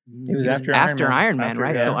universe? It was It was after Iron Man, After,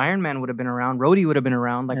 right? yeah. So Iron Man would have been around. Rhodey would have been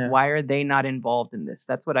around. Like, Yeah. why are they not involved in this?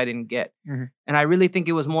 That's what I didn't get. Mhm. And I really think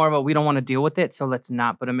it was more of a we don't want to deal with it, so let's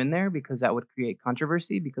not put them in there because that would create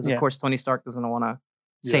controversy. Because of Yeah. course Tony Stark doesn't want to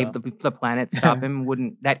Yeah. save the planet, stop him.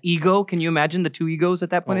 Wouldn't that ego? Can you imagine the two egos at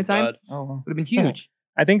that point in time? God. Oh, wow. Would have been huge.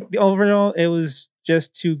 I think the overall it was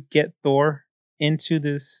just to get Thor into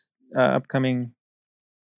this upcoming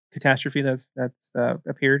catastrophe that's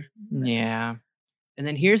appeared. Yeah. And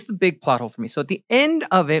then here's the big plot hole for me. So at the end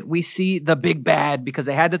of it, we see the big bad because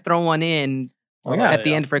they had to throw one in Oh, yeah. at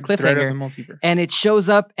the end for a Threat of the cliffhanger. multiverse And it shows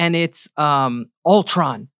up and it's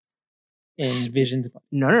Ultron. in Vision's.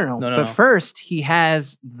 No. No. But first, he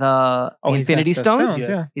has the Oh, he's got Infinity the Stones. Yes.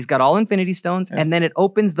 Yeah. He's got all Infinity Stones. Yes. And then it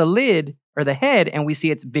opens the lid or the head, and we see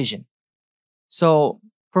it's Vision. So,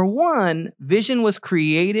 for one, Vision was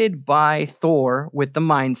created by Thor with the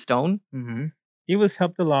Mind Stone. Mm-hmm. He was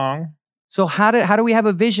helped along. So, how do we have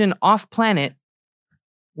a Vision off planet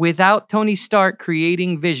without Tony Stark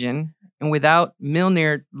creating Vision and without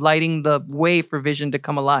Mjolnir lighting the way for Vision to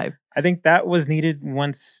come alive? I think that was needed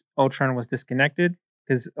once Ultron was disconnected,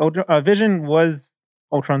 because Vision was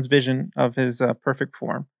Ultron's vision of his perfect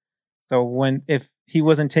form. So if he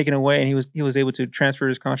wasn't taken away and he was able to transfer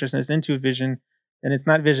his consciousness into Vision, then it's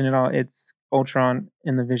not Vision at all. It's Ultron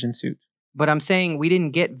in the Vision suit. But I'm saying we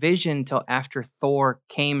didn't get Vision till after Thor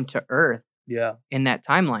came to Earth. Yeah. in that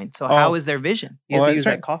timeline. So Oh. how is their vision? You have Well, to use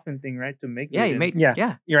that's that coffin thing, right, to make. Yeah, you Vision. make Yeah.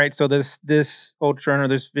 yeah. You're right. So this Ultron or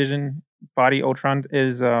this Vision body Ultron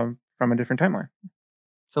is from a different timeline.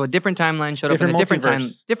 So a different timeline showed up in Different a different time,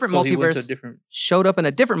 multiverse. different So he went to a multiverse different. showed up in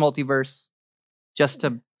a different multiverse just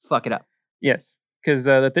to fuck it up. Yes, because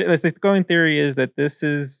the going theory is that this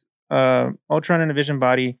is Ultron in a Vision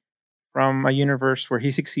body from a universe where he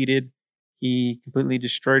succeeded. He completely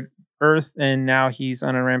destroyed Earth, and now he's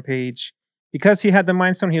on a rampage. Because he had the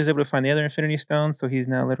Mind Stone, he was able to find the other Infinity Stone, so he's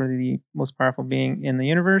now literally the most powerful being in the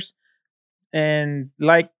universe. And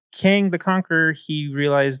like Kang the Conqueror, he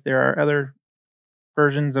realized there are other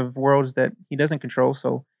versions of worlds that he doesn't control,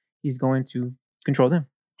 so he's going to control them.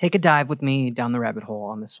 Take a dive with me down the rabbit hole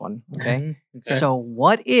on this one. Okay. Mhm. Okay. So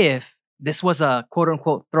what if this was a quote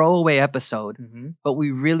unquote throwaway episode, Mhm. but we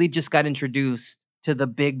really just got introduced to the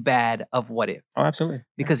big bad of What If? Oh, absolutely.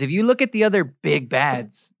 Because if you look at the other big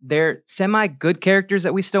bads, they're semi good characters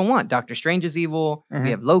that we still want. Doctor Strange is evil. Mhm. We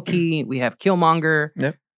have Loki. We have Killmonger.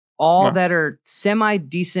 Yep. All Wow. that are semi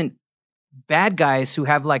decent bad guys who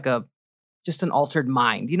have like just an altered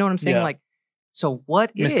mind. You know what I'm saying? Yeah. Like, so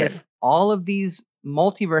what Mystery. if all of these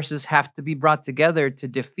multiverses have to be brought together to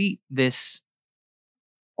defeat this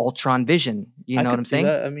Ultron Vision? You I know what could I'm see saying?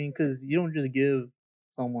 that. I mean, because you don't just give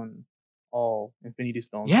someone all Infinity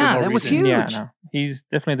Stones. Yeah, for no that was reason. Yeah, huge. no, he's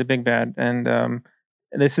definitely the big bad, and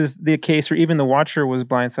this is the case where even the Watcher was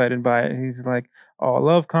blindsided by it. He's like, "Oh,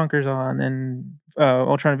 love conquers all," and then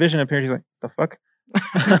Ultron Vision appeared. He's like, "The fuck."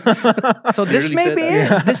 So They this really may said be that. it.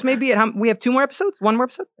 Yeah. This may be it. We have 2 more episodes? 1 more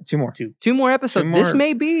episode? Two more. Two more episodes. Two This more.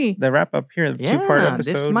 may be. The wrap up here, the 2-part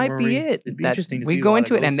episode. This might where be we- it. It'd be That interesting to we see go how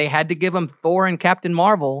into that it, and goes. they had to give him Thor and Captain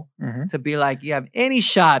Marvel Mhm. to be like, you have any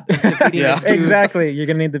shot of defeating Yeah. this dude. Exactly. You're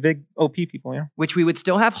gonna need the big OP people. Yeah. Which we would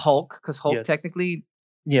still have Hulk, because Hulk Yes. technically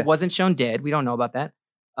Yeah. wasn't shown dead. We don't know about that.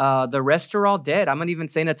 The rest are all dead. I'm gonna even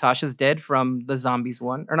say Natasha's dead from the Zombies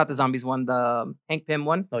one, or not the Zombies one, the Hank Pym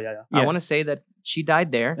one. Oh yeah, I want to Yes. say that she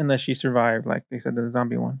died there. Unless she survived, like they said, the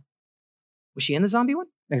zombie one. Was she in the zombie one?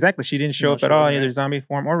 Exactly. She didn't show No, up she at all, wasn't, either right? zombie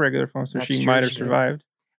form or regular form, so That's she true, might have she didn't. survived.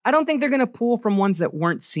 I don't think they're gonna pull from ones that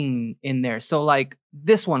weren't seen in there. So like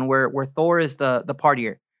this one where Thor is the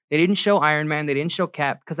partier. They didn't show Iron Man, they didn't show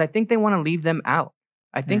Cap, because I think they want to leave them out.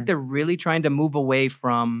 I think Mm. they're really trying to move away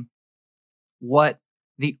from what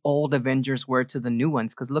the old Avengers were to the new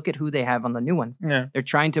ones. Because look at who they have on the new ones. Yeah. They're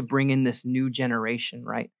trying to bring in this new generation,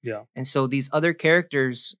 right? Yeah. And so these other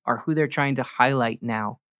characters are who they're trying to highlight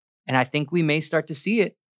now. And I think we may start to see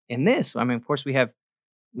it in this. I mean, of course, we have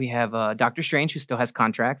Doctor Strange, who still has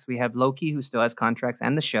contracts. We have Loki, who still has contracts,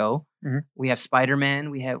 and the show. Mhm. We have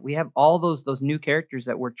Spider-Man. We have all those new characters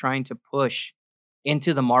that we're trying to push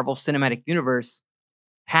into the Marvel Cinematic Universe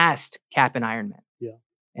past Cap and Iron Man. Yeah.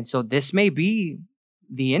 And so this may be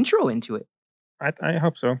the intro into it. I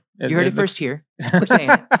hope so. You heard it first here. We're saying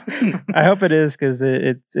it. I hope it is, because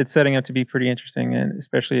it's setting up to be pretty interesting, and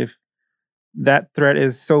especially if that threat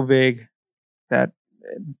is so big that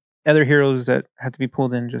other heroes that have to be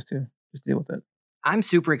pulled in just to deal with it. I'm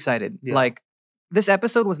super excited. Yeah. Like, this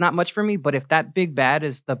episode was not much for me, but if that big bad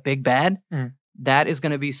is the big bad, Mhm. that is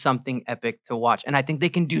going to be something epic to watch. And I think they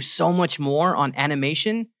can do so much more on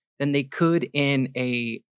animation than they could in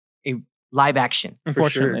a live action.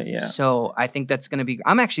 Unfortunately, yeah. So I think that's going to be.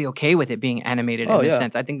 I'm actually okay with it being animated Oh, in this yeah.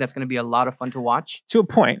 sense. I think that's going to be a lot of fun to watch. To a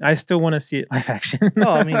point, I still want to see it live action.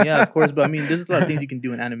 Oh, I mean, yeah, of course, but I mean, there's a lot of things you can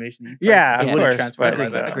do in animation. that you Yeah, probably of wouldn't course, transfer but, to live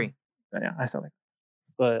Agree. action. Agree. Yeah, I still like.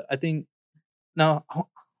 But I think now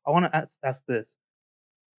I want to ask this: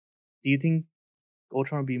 do you think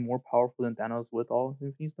Ultron would be more powerful than Thanos with all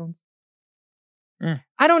Infinity Stones?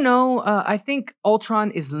 I don't know. I think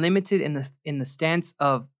Ultron is limited in the stance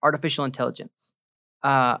of artificial intelligence.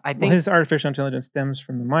 I Well, think his artificial intelligence stems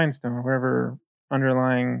from the Mind Stone, or whatever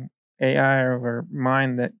underlying AI or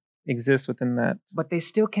mind that exists within that. but they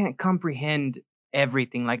still can't comprehend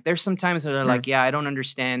everything. Like there's some times where they're like, yeah, I don't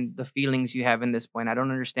understand the feelings you have in this point. I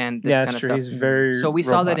don't understand this Yeah, kind that's of true. stuff. He's very. So we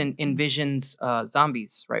saw that robot. in Vision's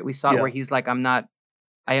Zombies, right? We saw it Yeah. where he's like,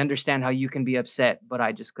 I understand how you can be upset, but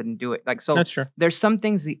I just couldn't do it. Like, so That's true. there's some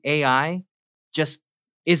things the AI just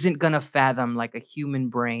isn't gonna fathom like a human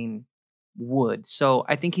brain would. So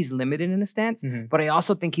I think he's limited in a stance, Mhm. but I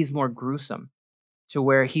also think he's more gruesome to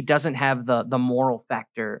where he doesn't have the moral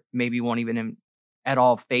factor, maybe won't even at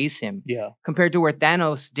all phase him, Yeah, compared to where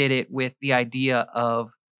Thanos did it with the idea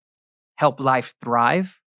of help life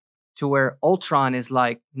thrive, to where Ultron is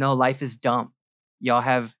like, no, life is dumb. Y'all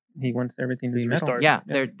have He wants everything to He's be metal. restarted.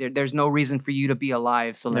 yeah, there's no reason for you to be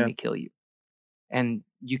alive, so let Yeah. me kill you. And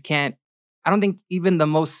you can't. I don't think even the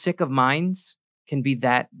most sick of minds can be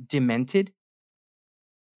that demented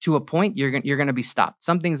to a point, you're gonna be stopped.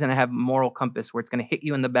 Something's gonna have moral compass where it's gonna hit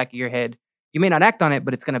you in the back of your head. You may not act on it,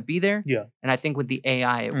 but it's gonna be there. Yeah. And I think with the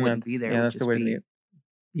AI, it wouldn't be there. Yeah, It would that's the just way to be, do it.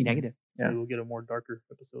 be negative. Yeah. Maybe we'll get a more darker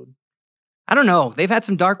episode. I don't know. They've had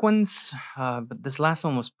some dark ones, but this last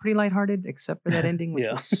one was pretty lighthearted, except for that ending, which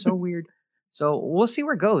Yeah. was so weird. So we'll see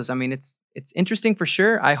where it goes. I mean, it's interesting for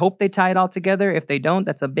sure. I hope they tie it all together. If they don't,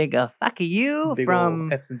 that's a big fuck you Big from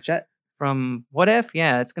ol' F's in chat. from What If.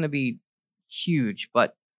 Yeah, it's gonna be huge.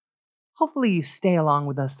 But hopefully you stay along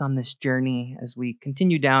with us on this journey as we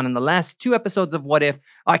continue down in the last 2 episodes of What If.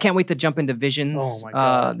 Oh, I can't wait to jump into Visions. Oh my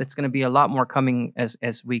God. That's gonna be a lot more coming as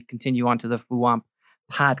we continue on to the FUWAMP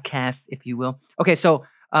podcast, if you will. Okay, so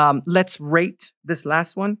let's rate this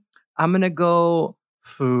last one. I'm gonna go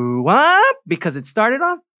FUWAMP because it started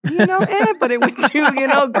off, but it went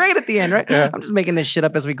to, great at the end, right? Yeah. I'm just making this shit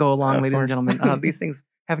up as we go along, Of ladies and course. gentlemen. These things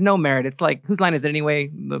have no merit. It's like, whose line is it anyway?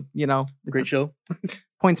 The Great show.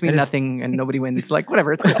 points mean It is. nothing and nobody wins. Like,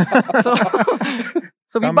 whatever, it's good.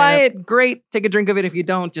 So if you Sum buy it it, great. Take a drink of it. If you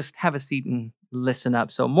don't, just have a seat and listen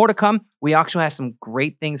up. So more to come. We actually have some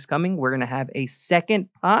great things coming. We're gonna have a second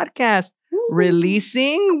podcast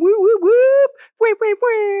releasing. Woo woo woo. Wait, wait,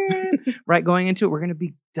 wait. Right, going into it, we're gonna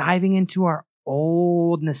be diving into our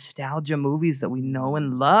old nostalgia movies that we know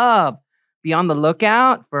and love. Be on the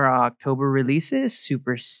lookout for our October releases.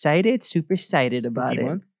 Super excited about Spooky it.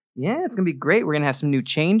 month. Yeah, it's gonna be great. We're gonna have some new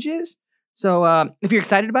changes. So if you're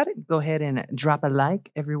excited about it, go ahead and drop a like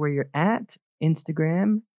everywhere you're at.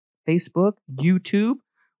 Instagram, Facebook, YouTube.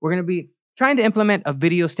 We're gonna be trying to implement a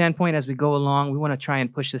video standpoint as we go along. We want to try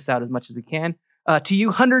and push this out as much as we can. To you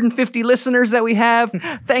 150 listeners that we have,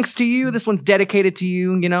 thanks to you. This one's dedicated to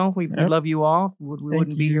you. We Yep. love you all. We Thank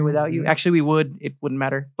wouldn't be here you. without you. Actually, we would. It wouldn't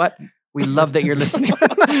matter. But we love that you're listening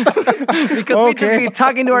because we'd just Okay. be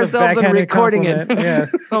talking to The ourselves and backhanded recording it. compliment,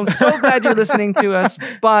 yes. So I'm so glad you're listening to us,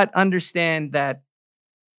 but understand that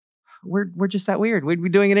we're just that weird. We'd be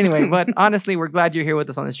doing it anyway. But honestly, we're glad you're here with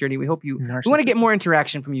us on this journey. We hope we want to get Narcissism. more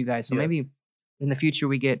interaction from you guys. So maybe Yes. in the future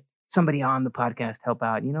we get somebody on the podcast help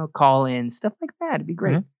out, call in, stuff like that. It'd be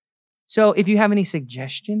great. Mhm. So if you have any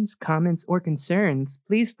suggestions, comments, or concerns,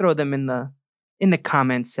 please throw them in the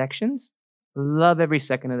comments sections. Love every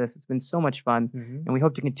second of this. It's been so much fun. Mhm. And we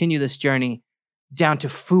hope to continue this journey down to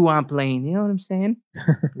FUWAMP Lane. You know what I'm saying?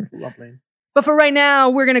 Love Lane. But for right now,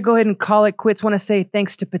 we're going to go ahead and call it quits. Want to say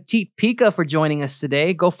thanks to Petite Pika for joining us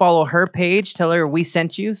today. Go follow her page. Tell her we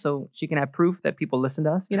sent you so she can have proof that people listen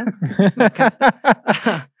to us,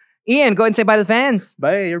 Ian, go ahead and say bye to the fans.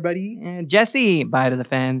 Bye, everybody. And Jesse, bye to the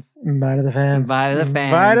fans. Bye to the fans. Bye to the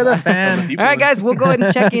fans. Bye to the Other fans. people. All right, guys, we'll go ahead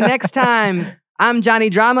and check you next time. I'm Johnny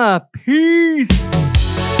Drama. Peace.